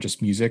get more just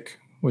music,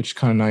 which is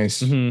kind of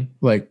nice. Mm-hmm.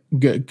 Like,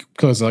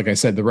 because like I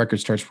said, the record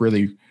starts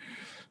really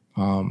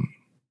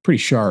pretty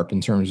sharp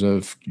in terms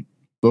of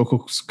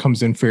vocals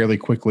comes in fairly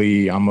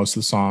quickly on most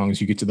of the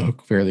songs. You get to the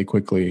hook fairly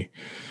quickly.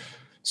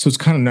 So it's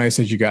kind of nice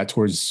as you got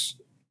towards,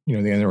 the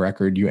end of the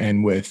record, you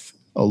end with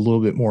a little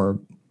bit more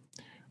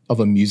of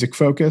a music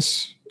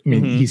focus. I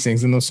mean, he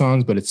sings in those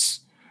songs, but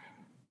it's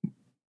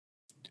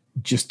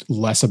just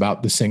less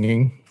about the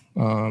singing,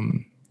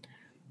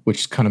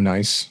 which is kind of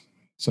nice.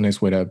 It's a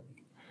nice way to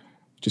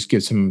just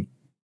give some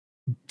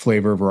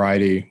flavor,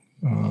 variety,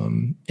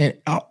 and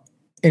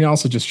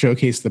also just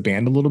showcase the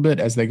band a little bit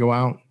as they go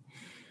out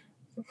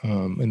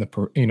in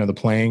the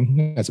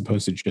playing, as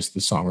opposed to just the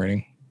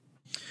songwriting.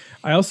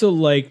 I also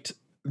liked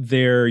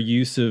their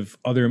use of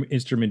other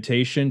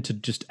instrumentation to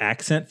just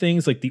accent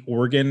things, like the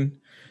organ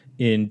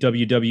in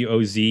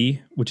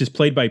WWOZ, which is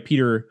played by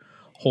Peter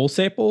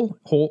Holsapple,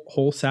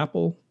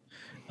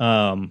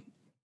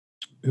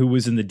 who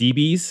was in the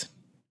DBs,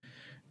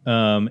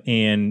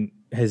 and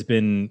has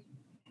been,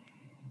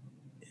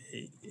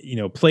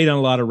 played on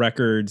a lot of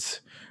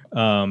records.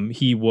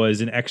 He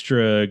was an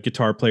extra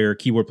guitar player,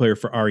 keyboard player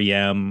for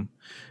REM.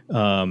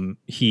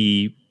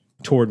 He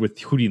toured with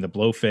Hootie and the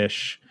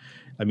Blowfish.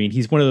 I mean,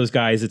 he's one of those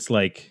guys. It's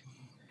like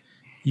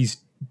he's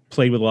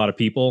played with a lot of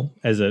people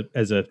as a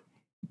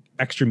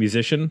extra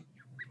musician,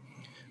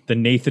 the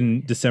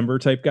Nathan December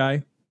type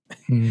guy.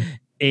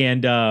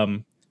 And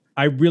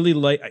I really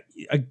like,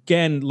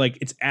 again, like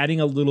it's adding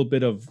a little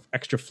bit of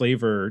extra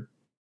flavor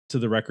to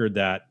the record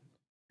that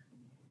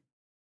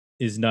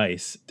is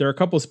nice. There are a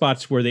couple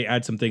spots where they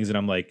add some things and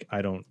I'm like,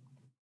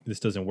 this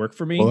doesn't work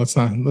for me. Well, let's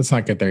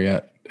not get there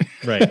yet.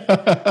 Right.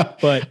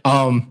 But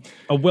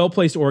a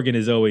well-placed organ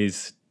is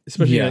always,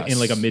 especially Yes. in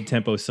like a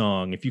mid-tempo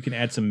song, if you can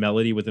add some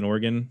melody with an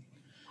organ.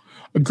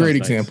 A great Sounds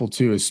nice. example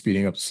too is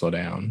Speeding Up to Slow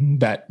Down.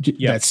 That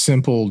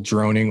simple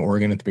droning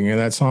organ at the beginning of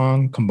that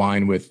song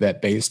combined with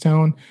that bass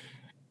tone,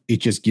 it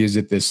just gives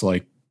it this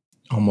like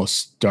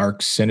almost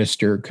dark,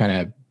 sinister kind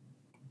of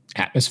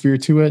atmosphere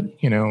to it.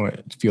 You know,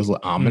 it feels a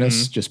little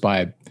ominous just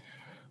by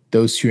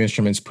those two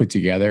instruments put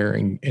together,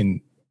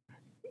 and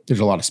there's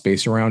a lot of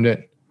space around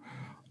it.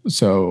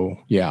 So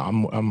yeah,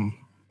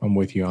 I'm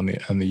with you on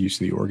the use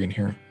of the organ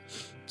here.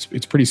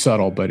 It's pretty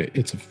subtle, but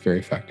it's very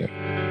effective.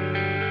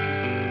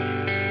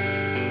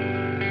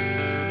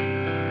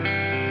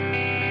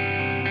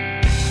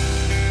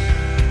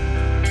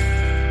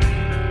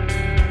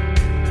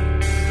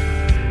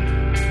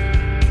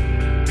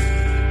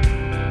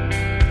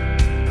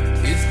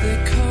 If they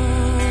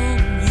calm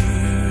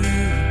you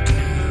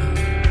down,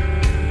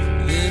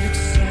 then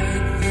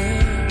excite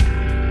them.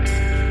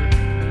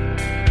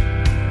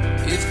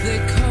 If they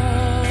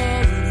call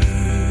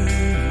you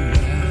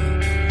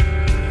out,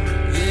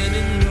 then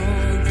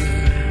ignore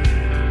them.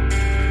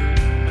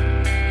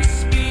 You're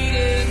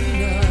speeding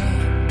up.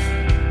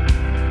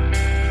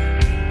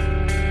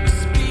 You're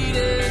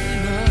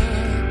speeding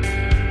up.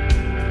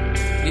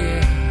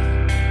 Yeah,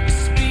 you're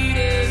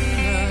speeding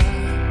up.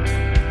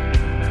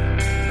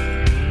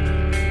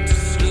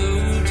 Slow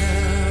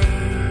down.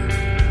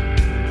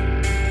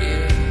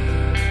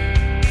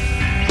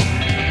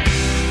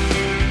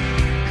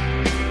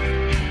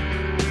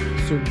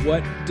 So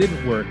what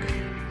didn't work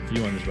for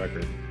you on this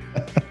record?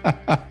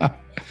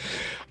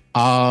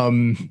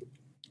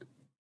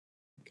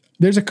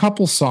 There's a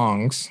couple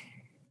songs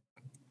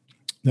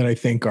that I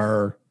think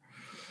are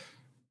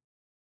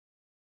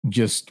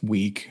just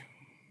weak.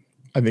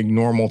 I think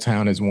Normal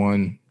Town is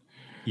one.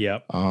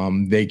 Yep.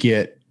 They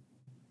get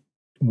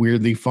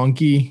weirdly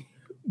funky.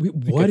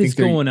 What think is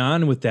they're- going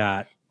on with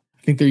that?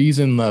 I think they're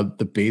using the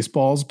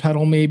baseball's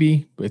pedal,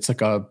 maybe. It's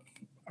like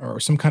or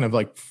some kind of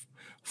like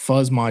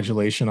fuzz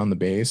modulation on the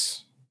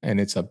bass,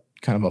 and it's a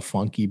kind of a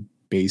funky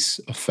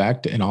bass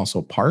effect and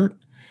also part,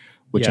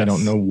 which I don't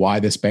Yes. know why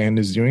this band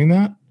is doing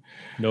that.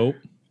 Nope.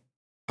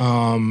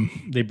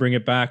 They bring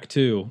it back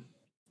too,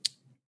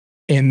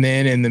 And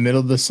then in the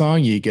middle of the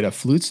song, you get a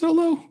flute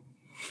solo.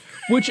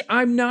 which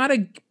I'm not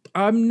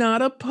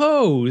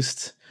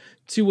opposed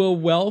to a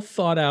well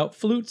thought out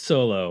flute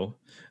solo.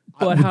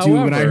 But Dude,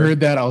 however, when I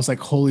heard that, I was like,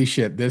 "Holy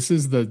shit! This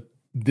is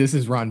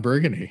Ron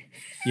Burgundy."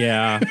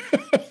 yeah,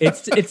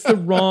 it's the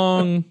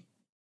wrong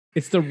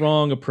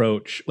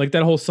approach. Like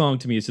that whole song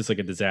to me is just like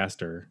a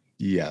disaster.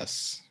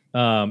 Yes,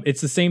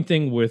 It's the same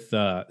thing with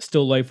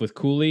Still Life with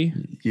Cooley.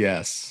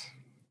 yes.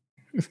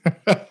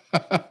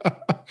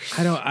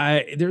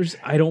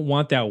 I don't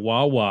want that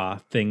wah wah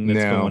thing that's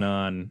No. going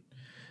on.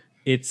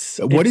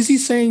 What is he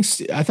saying?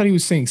 I thought he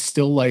was saying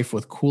 "Still Life"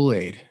 with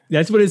Kool-Aid.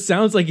 That's what it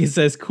sounds like. He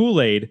says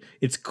Kool-Aid.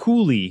 It's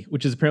Cooley,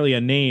 which is apparently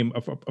a name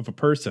of a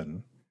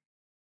person.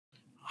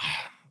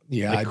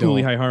 Yeah, Like I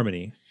Cooley don't. High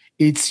Harmony.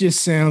 It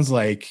just sounds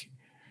like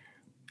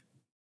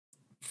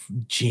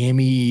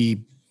jammy.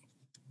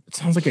 It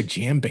sounds like a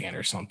jam band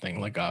or something.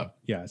 Like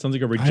Yeah, it sounds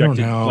like a don't rejected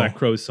know. Black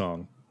Crowes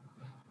song.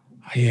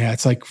 yeah,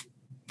 it's like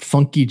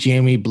funky,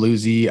 jammy,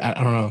 bluesy. I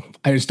don't know.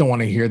 I just don't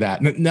want to hear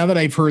that. Now that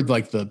I've heard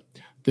like the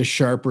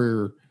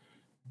sharper,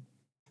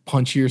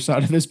 punchier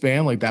side of this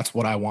band, like that's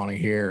what I want to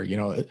hear. You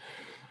know,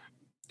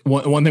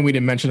 one thing we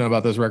didn't mention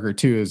about this record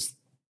too is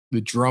the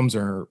drums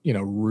are, you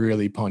know,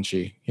 really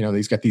punchy. You know,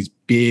 he's got these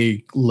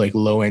big like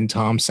low end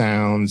tom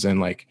sounds, and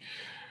like,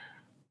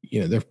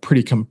 you know, they're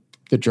pretty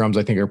the drums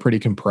I think are pretty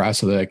compressed,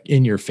 so they're like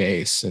in your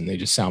face and they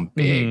just sound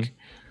big.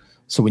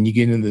 So when you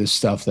get into this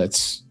stuff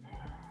that's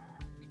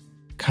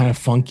kind of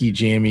funky,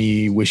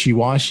 jammy,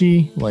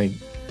 wishy-washy, like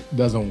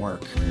doesn't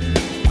work.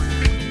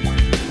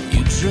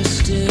 You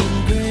dressed in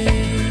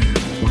gray,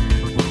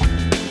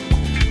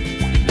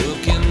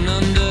 looking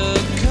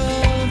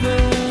undercover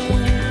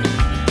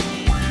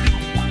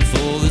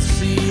for the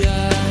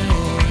CIA.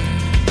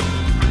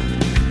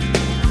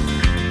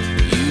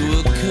 You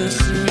were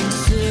cursing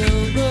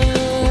silver,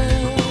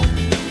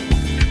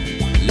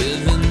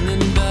 living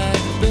in Back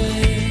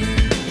Bay,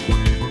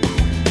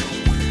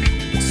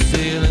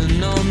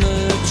 sailing on the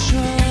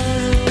Charles.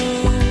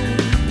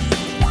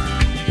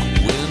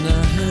 When I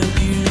heard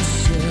you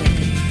say,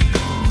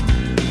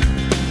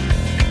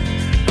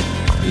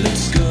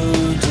 let's go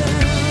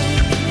down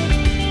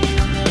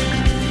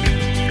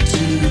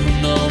to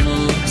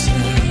Normal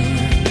Town.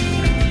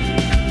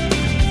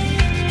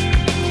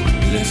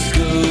 Let's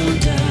go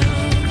down.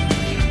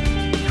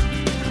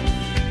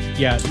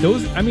 Yeah,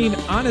 I mean,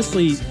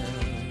 honestly,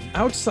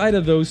 outside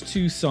of those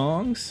two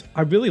songs,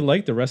 I really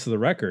like the rest of the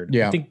record.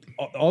 Yeah. I think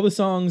all the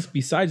songs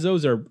besides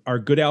those are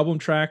good album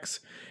tracks,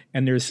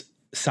 and there's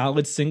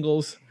solid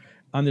singles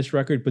on this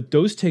record, but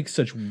those take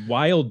such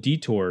wild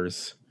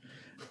detours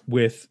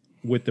with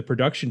the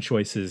production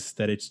choices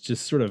that it's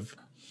just sort of,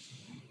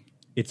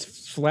 it's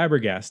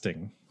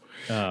flabbergasting.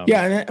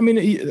 Yeah, and I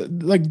mean,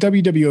 like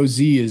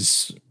WWOZ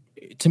is,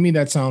 to me,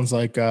 that sounds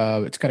like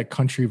it's got a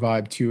country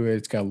vibe to it.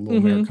 It's got a little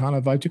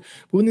Americana vibe to it.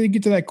 But when they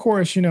get to that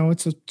chorus,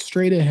 it's a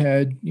straight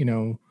ahead,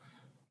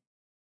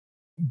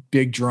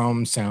 big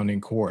drum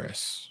sounding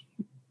chorus.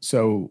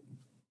 So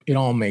it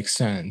all makes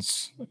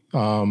sense.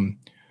 I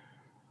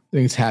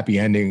think it's happy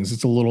endings.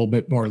 It's a little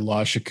bit more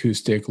lush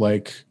acoustic,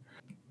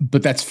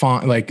 but that's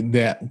fine. Like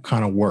that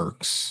kind of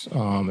works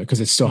because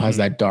it still has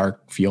that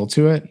dark feel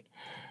to it.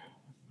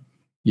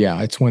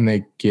 Yeah, it's when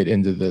they get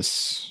into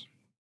this,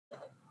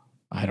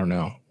 I don't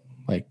know,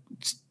 like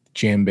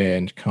jam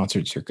band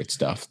concert circuit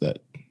stuff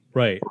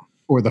right,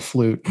 or the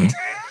flute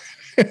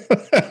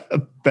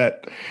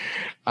that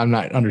I'm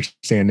not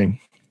understanding.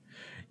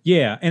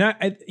 Yeah, and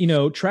I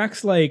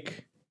tracks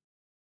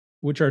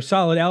which are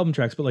solid album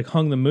tracks, but like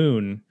Hung the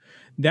Moon,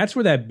 that's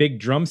where that big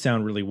drum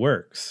sound really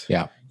works.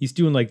 Yeah, he's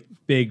doing like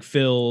big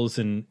fills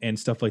and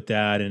stuff like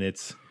that, and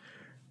it's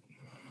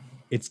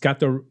got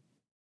the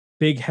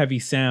big heavy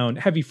sound,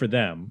 heavy for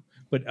them,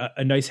 but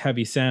a nice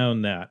heavy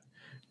sound that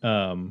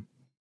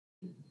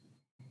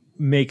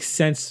makes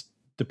sense,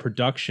 the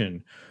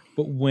production.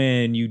 But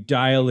when you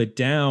dial it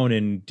down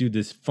and do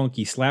this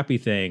funky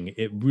slappy thing,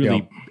 it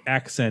really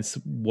accents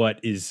what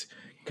is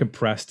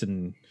compressed.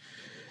 And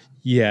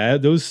yeah,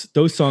 those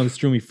songs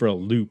threw me for a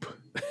loop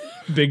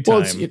big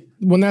time. Well,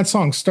 when that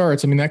song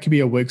starts, I mean, that could be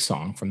a Wig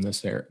song from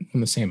this era, from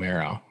the same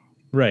era.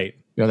 Right.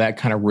 That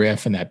kind of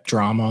riff and that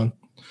drama.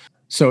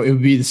 So it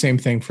would be the same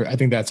thing I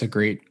think that's a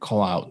great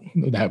call out,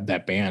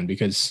 that band,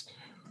 because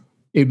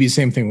it'd be the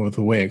same thing with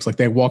the Wigs. Like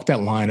they walk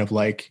that line of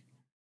like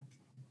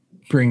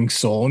bringing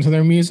soul into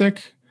their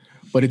music,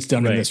 but it's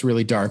done in this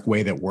really dark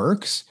way that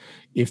works.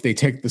 If they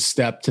take the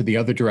step to the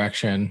other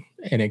direction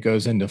and it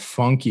goes into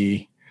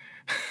funky,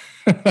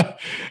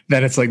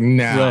 then it's like,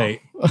 no.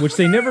 Right. Which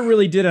they never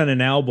really did on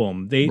an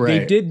album. They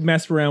did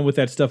mess around with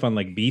that stuff on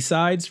like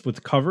B-sides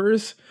with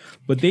covers,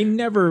 but they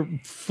never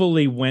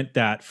fully went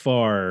that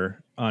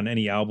far on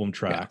any album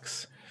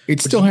tracks. Yeah.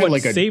 It still had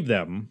like save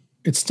them.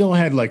 It still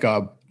had like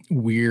a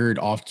weird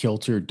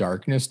off-kilter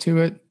darkness to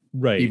it.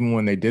 Right. Even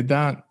when they did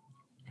that,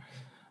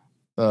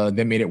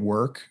 they made it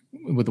work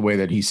with the way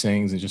that he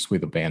sings and just the way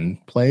the band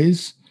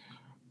plays.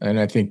 And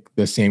I think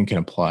the same can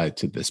apply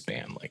to this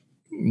band. Like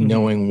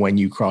knowing when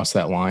you cross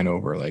that line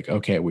over, like,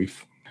 okay,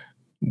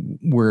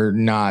 we're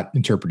not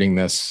interpreting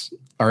this.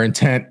 Our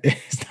intent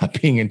is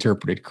not being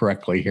interpreted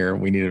correctly here.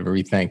 We need to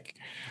rethink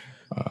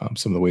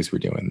some of the ways we're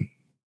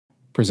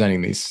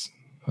presenting these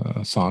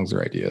songs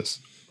or ideas.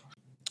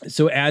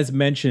 So as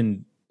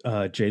mentioned,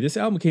 Jay, this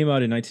album came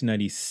out in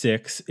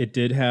 1996. It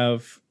did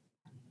have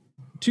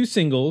 2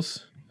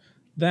 singles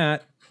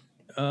that,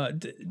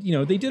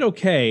 they did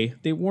okay.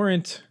 They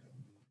weren't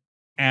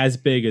as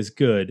big as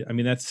Good. I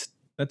mean, that's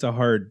a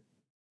hard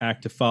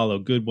act to follow.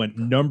 Good went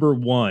number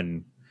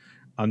 1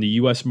 on the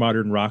U.S.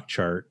 Modern Rock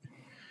chart.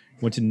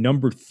 Went to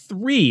number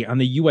 3 on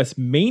the U.S.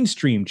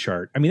 mainstream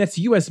chart. I mean, that's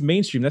U.S.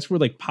 mainstream. That's where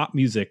like pop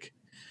music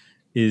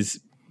is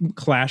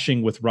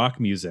clashing with rock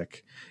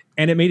music.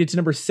 And it made it to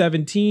number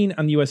 17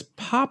 on the U.S.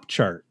 pop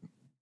chart,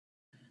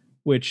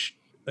 which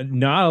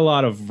not a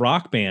lot of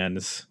rock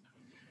bands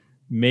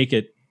make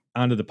it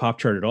onto the pop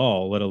chart at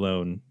all, let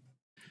alone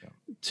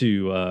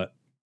to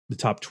the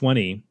top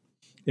 20.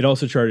 It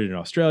also charted in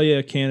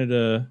Australia,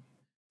 Canada,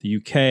 the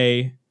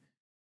UK.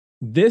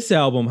 This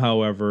album,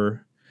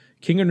 however,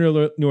 King of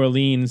New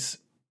Orleans,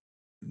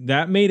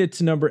 that made it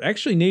to number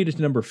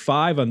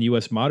 5 on the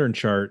US Modern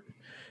chart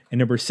and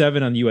number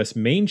 7 on the US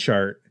main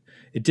chart.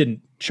 It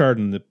didn't chart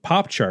in the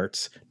pop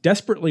charts.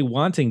 Desperately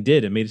Wanting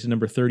did. It made it to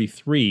number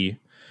 33,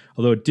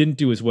 although it didn't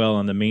do as well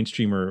on the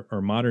mainstream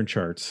or modern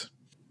charts.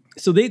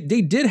 So they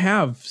did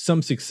have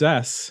some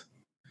success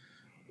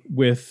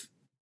with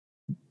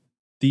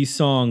these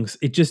songs.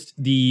 It just,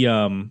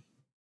 the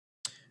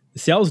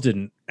sales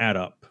didn't add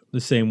up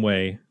the same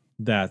way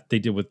that they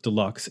did with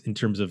Deluxe in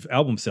terms of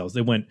album sales.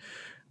 They went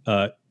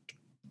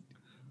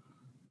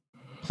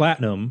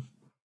platinum,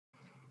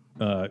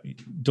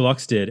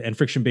 Deluxe did, and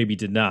Friction Baby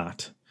did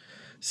not.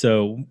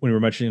 So when we were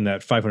mentioning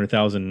that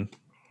 500,000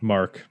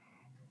 mark,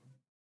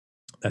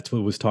 that's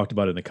what was talked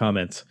about in the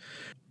comments.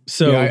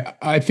 So yeah,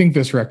 I think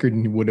this record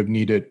would have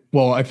needed,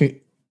 well, I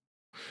think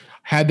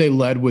had they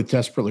led with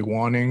Desperately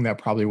Wanting, that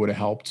probably would have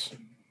helped.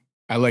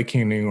 I like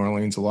King of New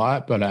Orleans a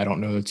lot, but I don't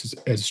know it's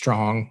as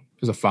strong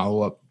as a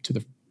follow-up to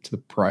the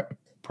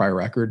prior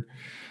record.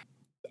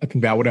 I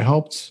think that would have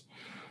helped.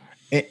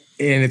 And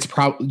it's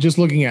probably just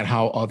looking at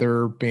how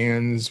other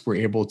bands were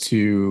able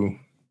to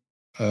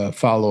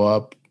follow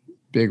up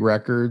big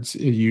records.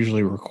 It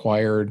usually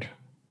required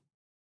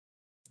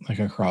like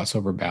a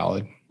crossover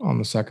ballad on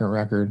the second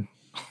record.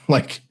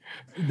 Like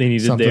they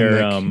needed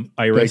their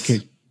Iris. They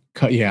could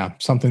cut,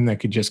 something that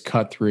could just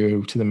cut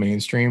through to the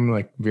mainstream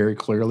like very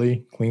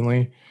clearly,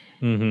 cleanly.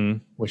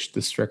 Mm-hmm. Which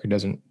this record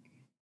doesn't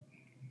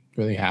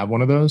really have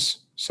one of those.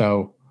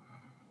 So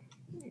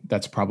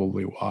that's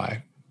probably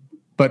why.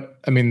 But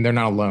I mean, they're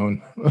not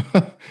alone.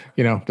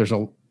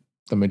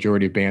 The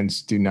majority of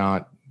bands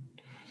are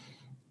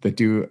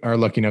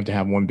lucky enough to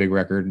have one big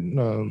record.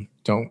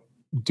 Don't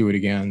do it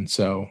again.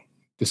 So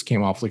this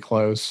came awfully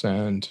close,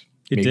 and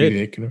It maybe did.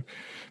 they could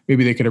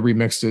have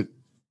remixed it.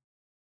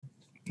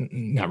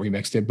 Not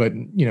remixed it, but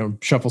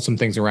shuffled some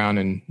things around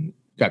and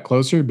got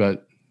closer,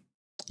 but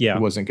Yeah.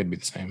 it wasn't going to be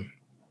the same.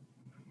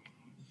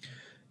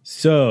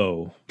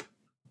 So,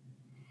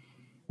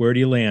 where do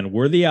you land?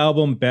 Worthy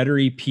album, better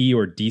EP,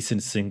 or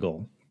decent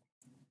single?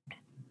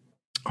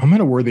 I'm going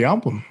to worthy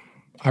album.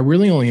 I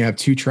really only have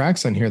 2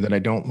 tracks on here that I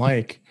don't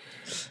like,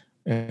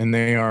 and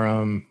they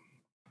are,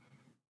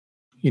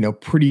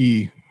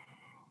 pretty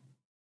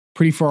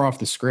far off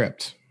the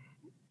script.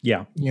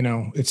 Yeah.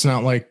 It's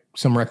not like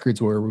some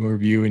records where we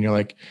review and you're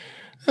like,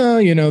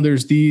 oh,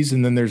 there's these,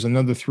 and then there's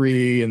another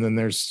 3, and then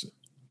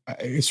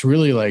it's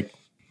really like,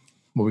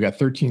 well, we got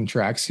 13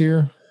 tracks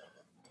here.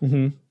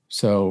 Mm-hmm.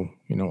 So,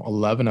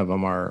 11 of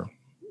them are,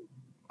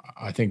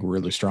 I think,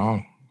 really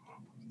strong.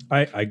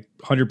 I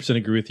 100%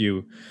 agree with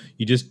you.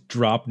 You just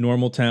drop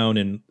Normal Town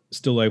and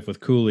Still Life with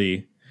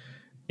Cooley,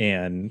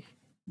 and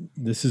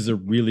this is a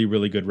really,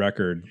 really good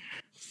record.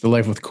 Still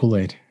Life with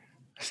Kool-Aid.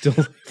 Still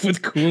Life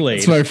with Kool-Aid.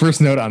 That's my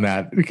first note on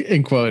that,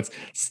 in quotes.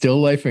 Still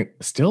life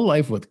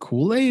with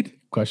Kool-Aid? ?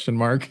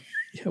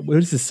 Yeah, what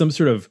is this? Some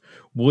sort of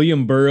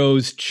William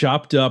Burroughs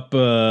chopped up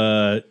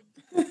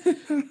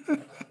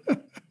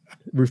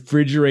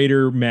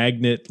refrigerator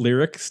magnet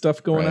lyric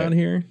stuff going on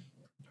here?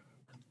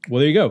 Well,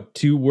 there you go.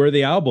 2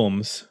 worthy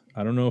albums.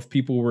 I don't know if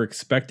people were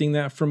expecting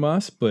that from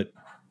us, but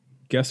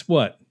guess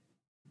what?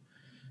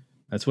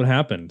 That's what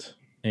happened.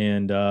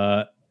 And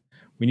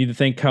we need to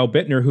thank Kyle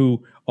Bittner,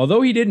 who,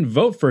 although he didn't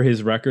vote for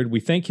his record, we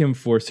thank him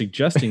for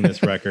suggesting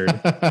this record.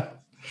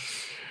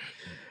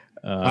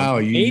 Wow,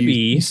 maybe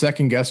you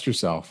second guessed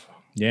yourself.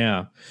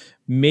 Yeah.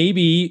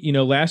 Maybe,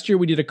 last year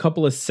we did a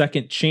couple of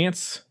second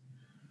chance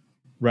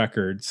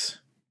records.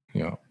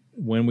 Yeah.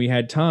 When we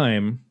had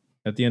time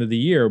at the end of the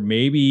year,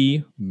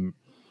 maybe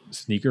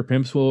Sneaker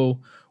Pimps or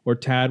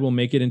Tad will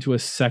make it into a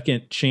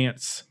second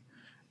chance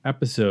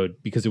episode,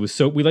 because it was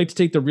we like to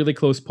take the really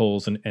close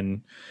polls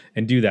and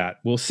do that.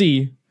 We'll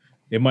see.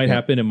 It might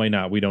happen. It might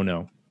not. We don't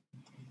know.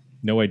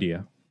 No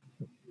idea.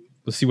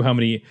 We'll see how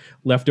many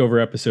leftover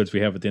episodes we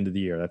have at the end of the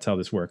year. That's how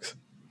this works.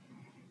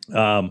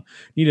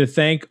 Need to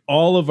thank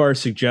all of our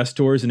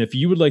suggestors. And if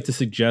you would like to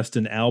suggest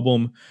an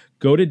album,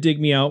 go to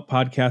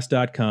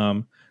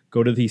digmeoutpodcast.com,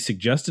 go to the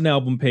suggest an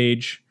album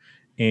page,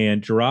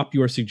 and drop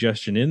your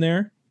suggestion in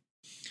there.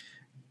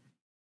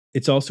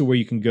 It's also where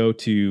you can go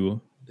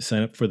to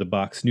sign up for the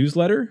Box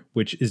newsletter,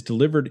 which is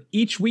delivered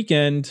each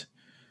weekend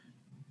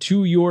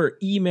to your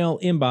email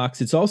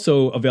inbox. It's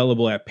also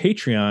available at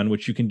Patreon,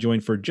 which you can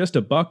join for just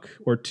 $1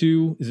 or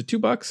 $2. Is it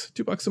 $2?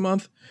 $2 a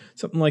month?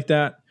 Something like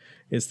that.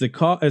 It's the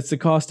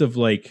cost of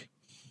like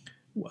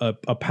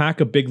a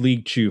pack of Big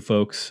League Chew,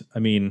 folks. I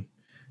mean,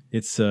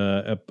 it's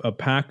a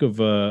pack of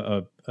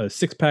a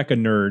 6-pack of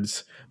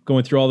nerds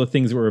going through all the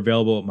things that were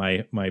available at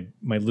my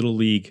Little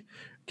League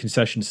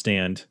concession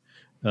stand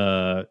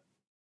in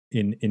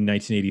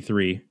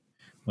 1983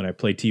 when I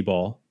played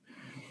T-ball.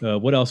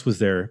 What else was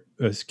there?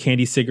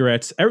 Candy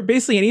cigarettes.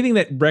 Basically anything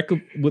that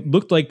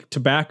looked like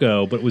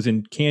tobacco but was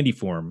in candy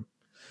form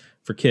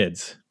for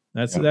kids.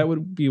 That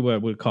would be what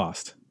it would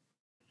cost.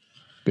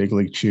 Big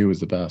League Chew was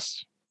the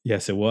best.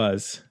 Yes, it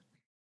was.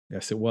 You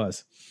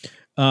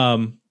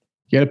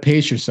had to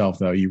pace yourself,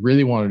 though. You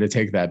really wanted to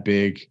take that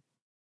big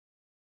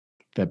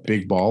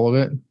ball of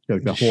it,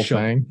 like the whole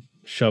thing,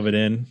 shove it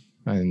in,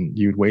 and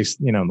you'd waste,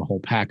 the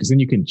whole pack, because then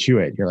you can chew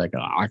it. You're like, oh,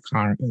 I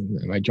can't.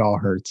 My jaw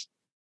hurts.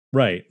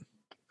 Right,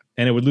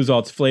 and it would lose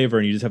all its flavor,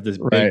 and you just have this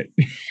big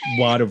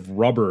wad of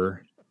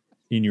rubber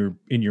in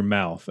your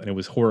mouth, and it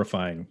was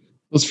horrifying.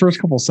 Those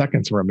first couple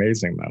seconds were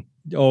amazing, though.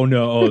 Oh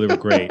no! Oh, they were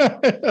great.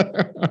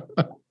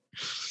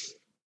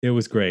 It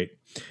was great.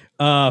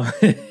 And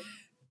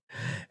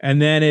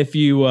then if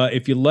you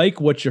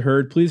like what you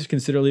heard, please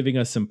consider leaving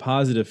us some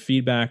positive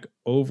feedback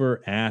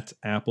over at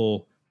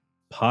Apple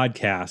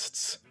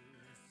Podcasts.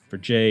 For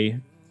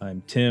Jay,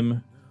 I'm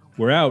Tim.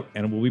 We're out,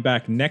 and we'll be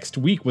back next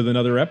week with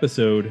another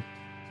episode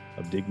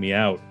of Dig Me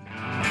Out.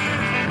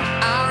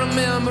 I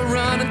remember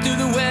running through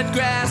the wet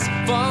grass,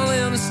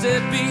 falling a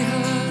step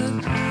behind.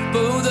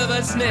 Both of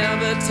us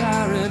never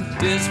tiring,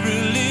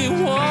 desperately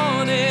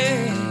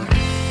wanting.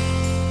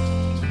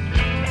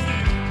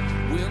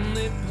 When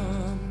they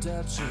pumped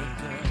out your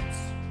gun.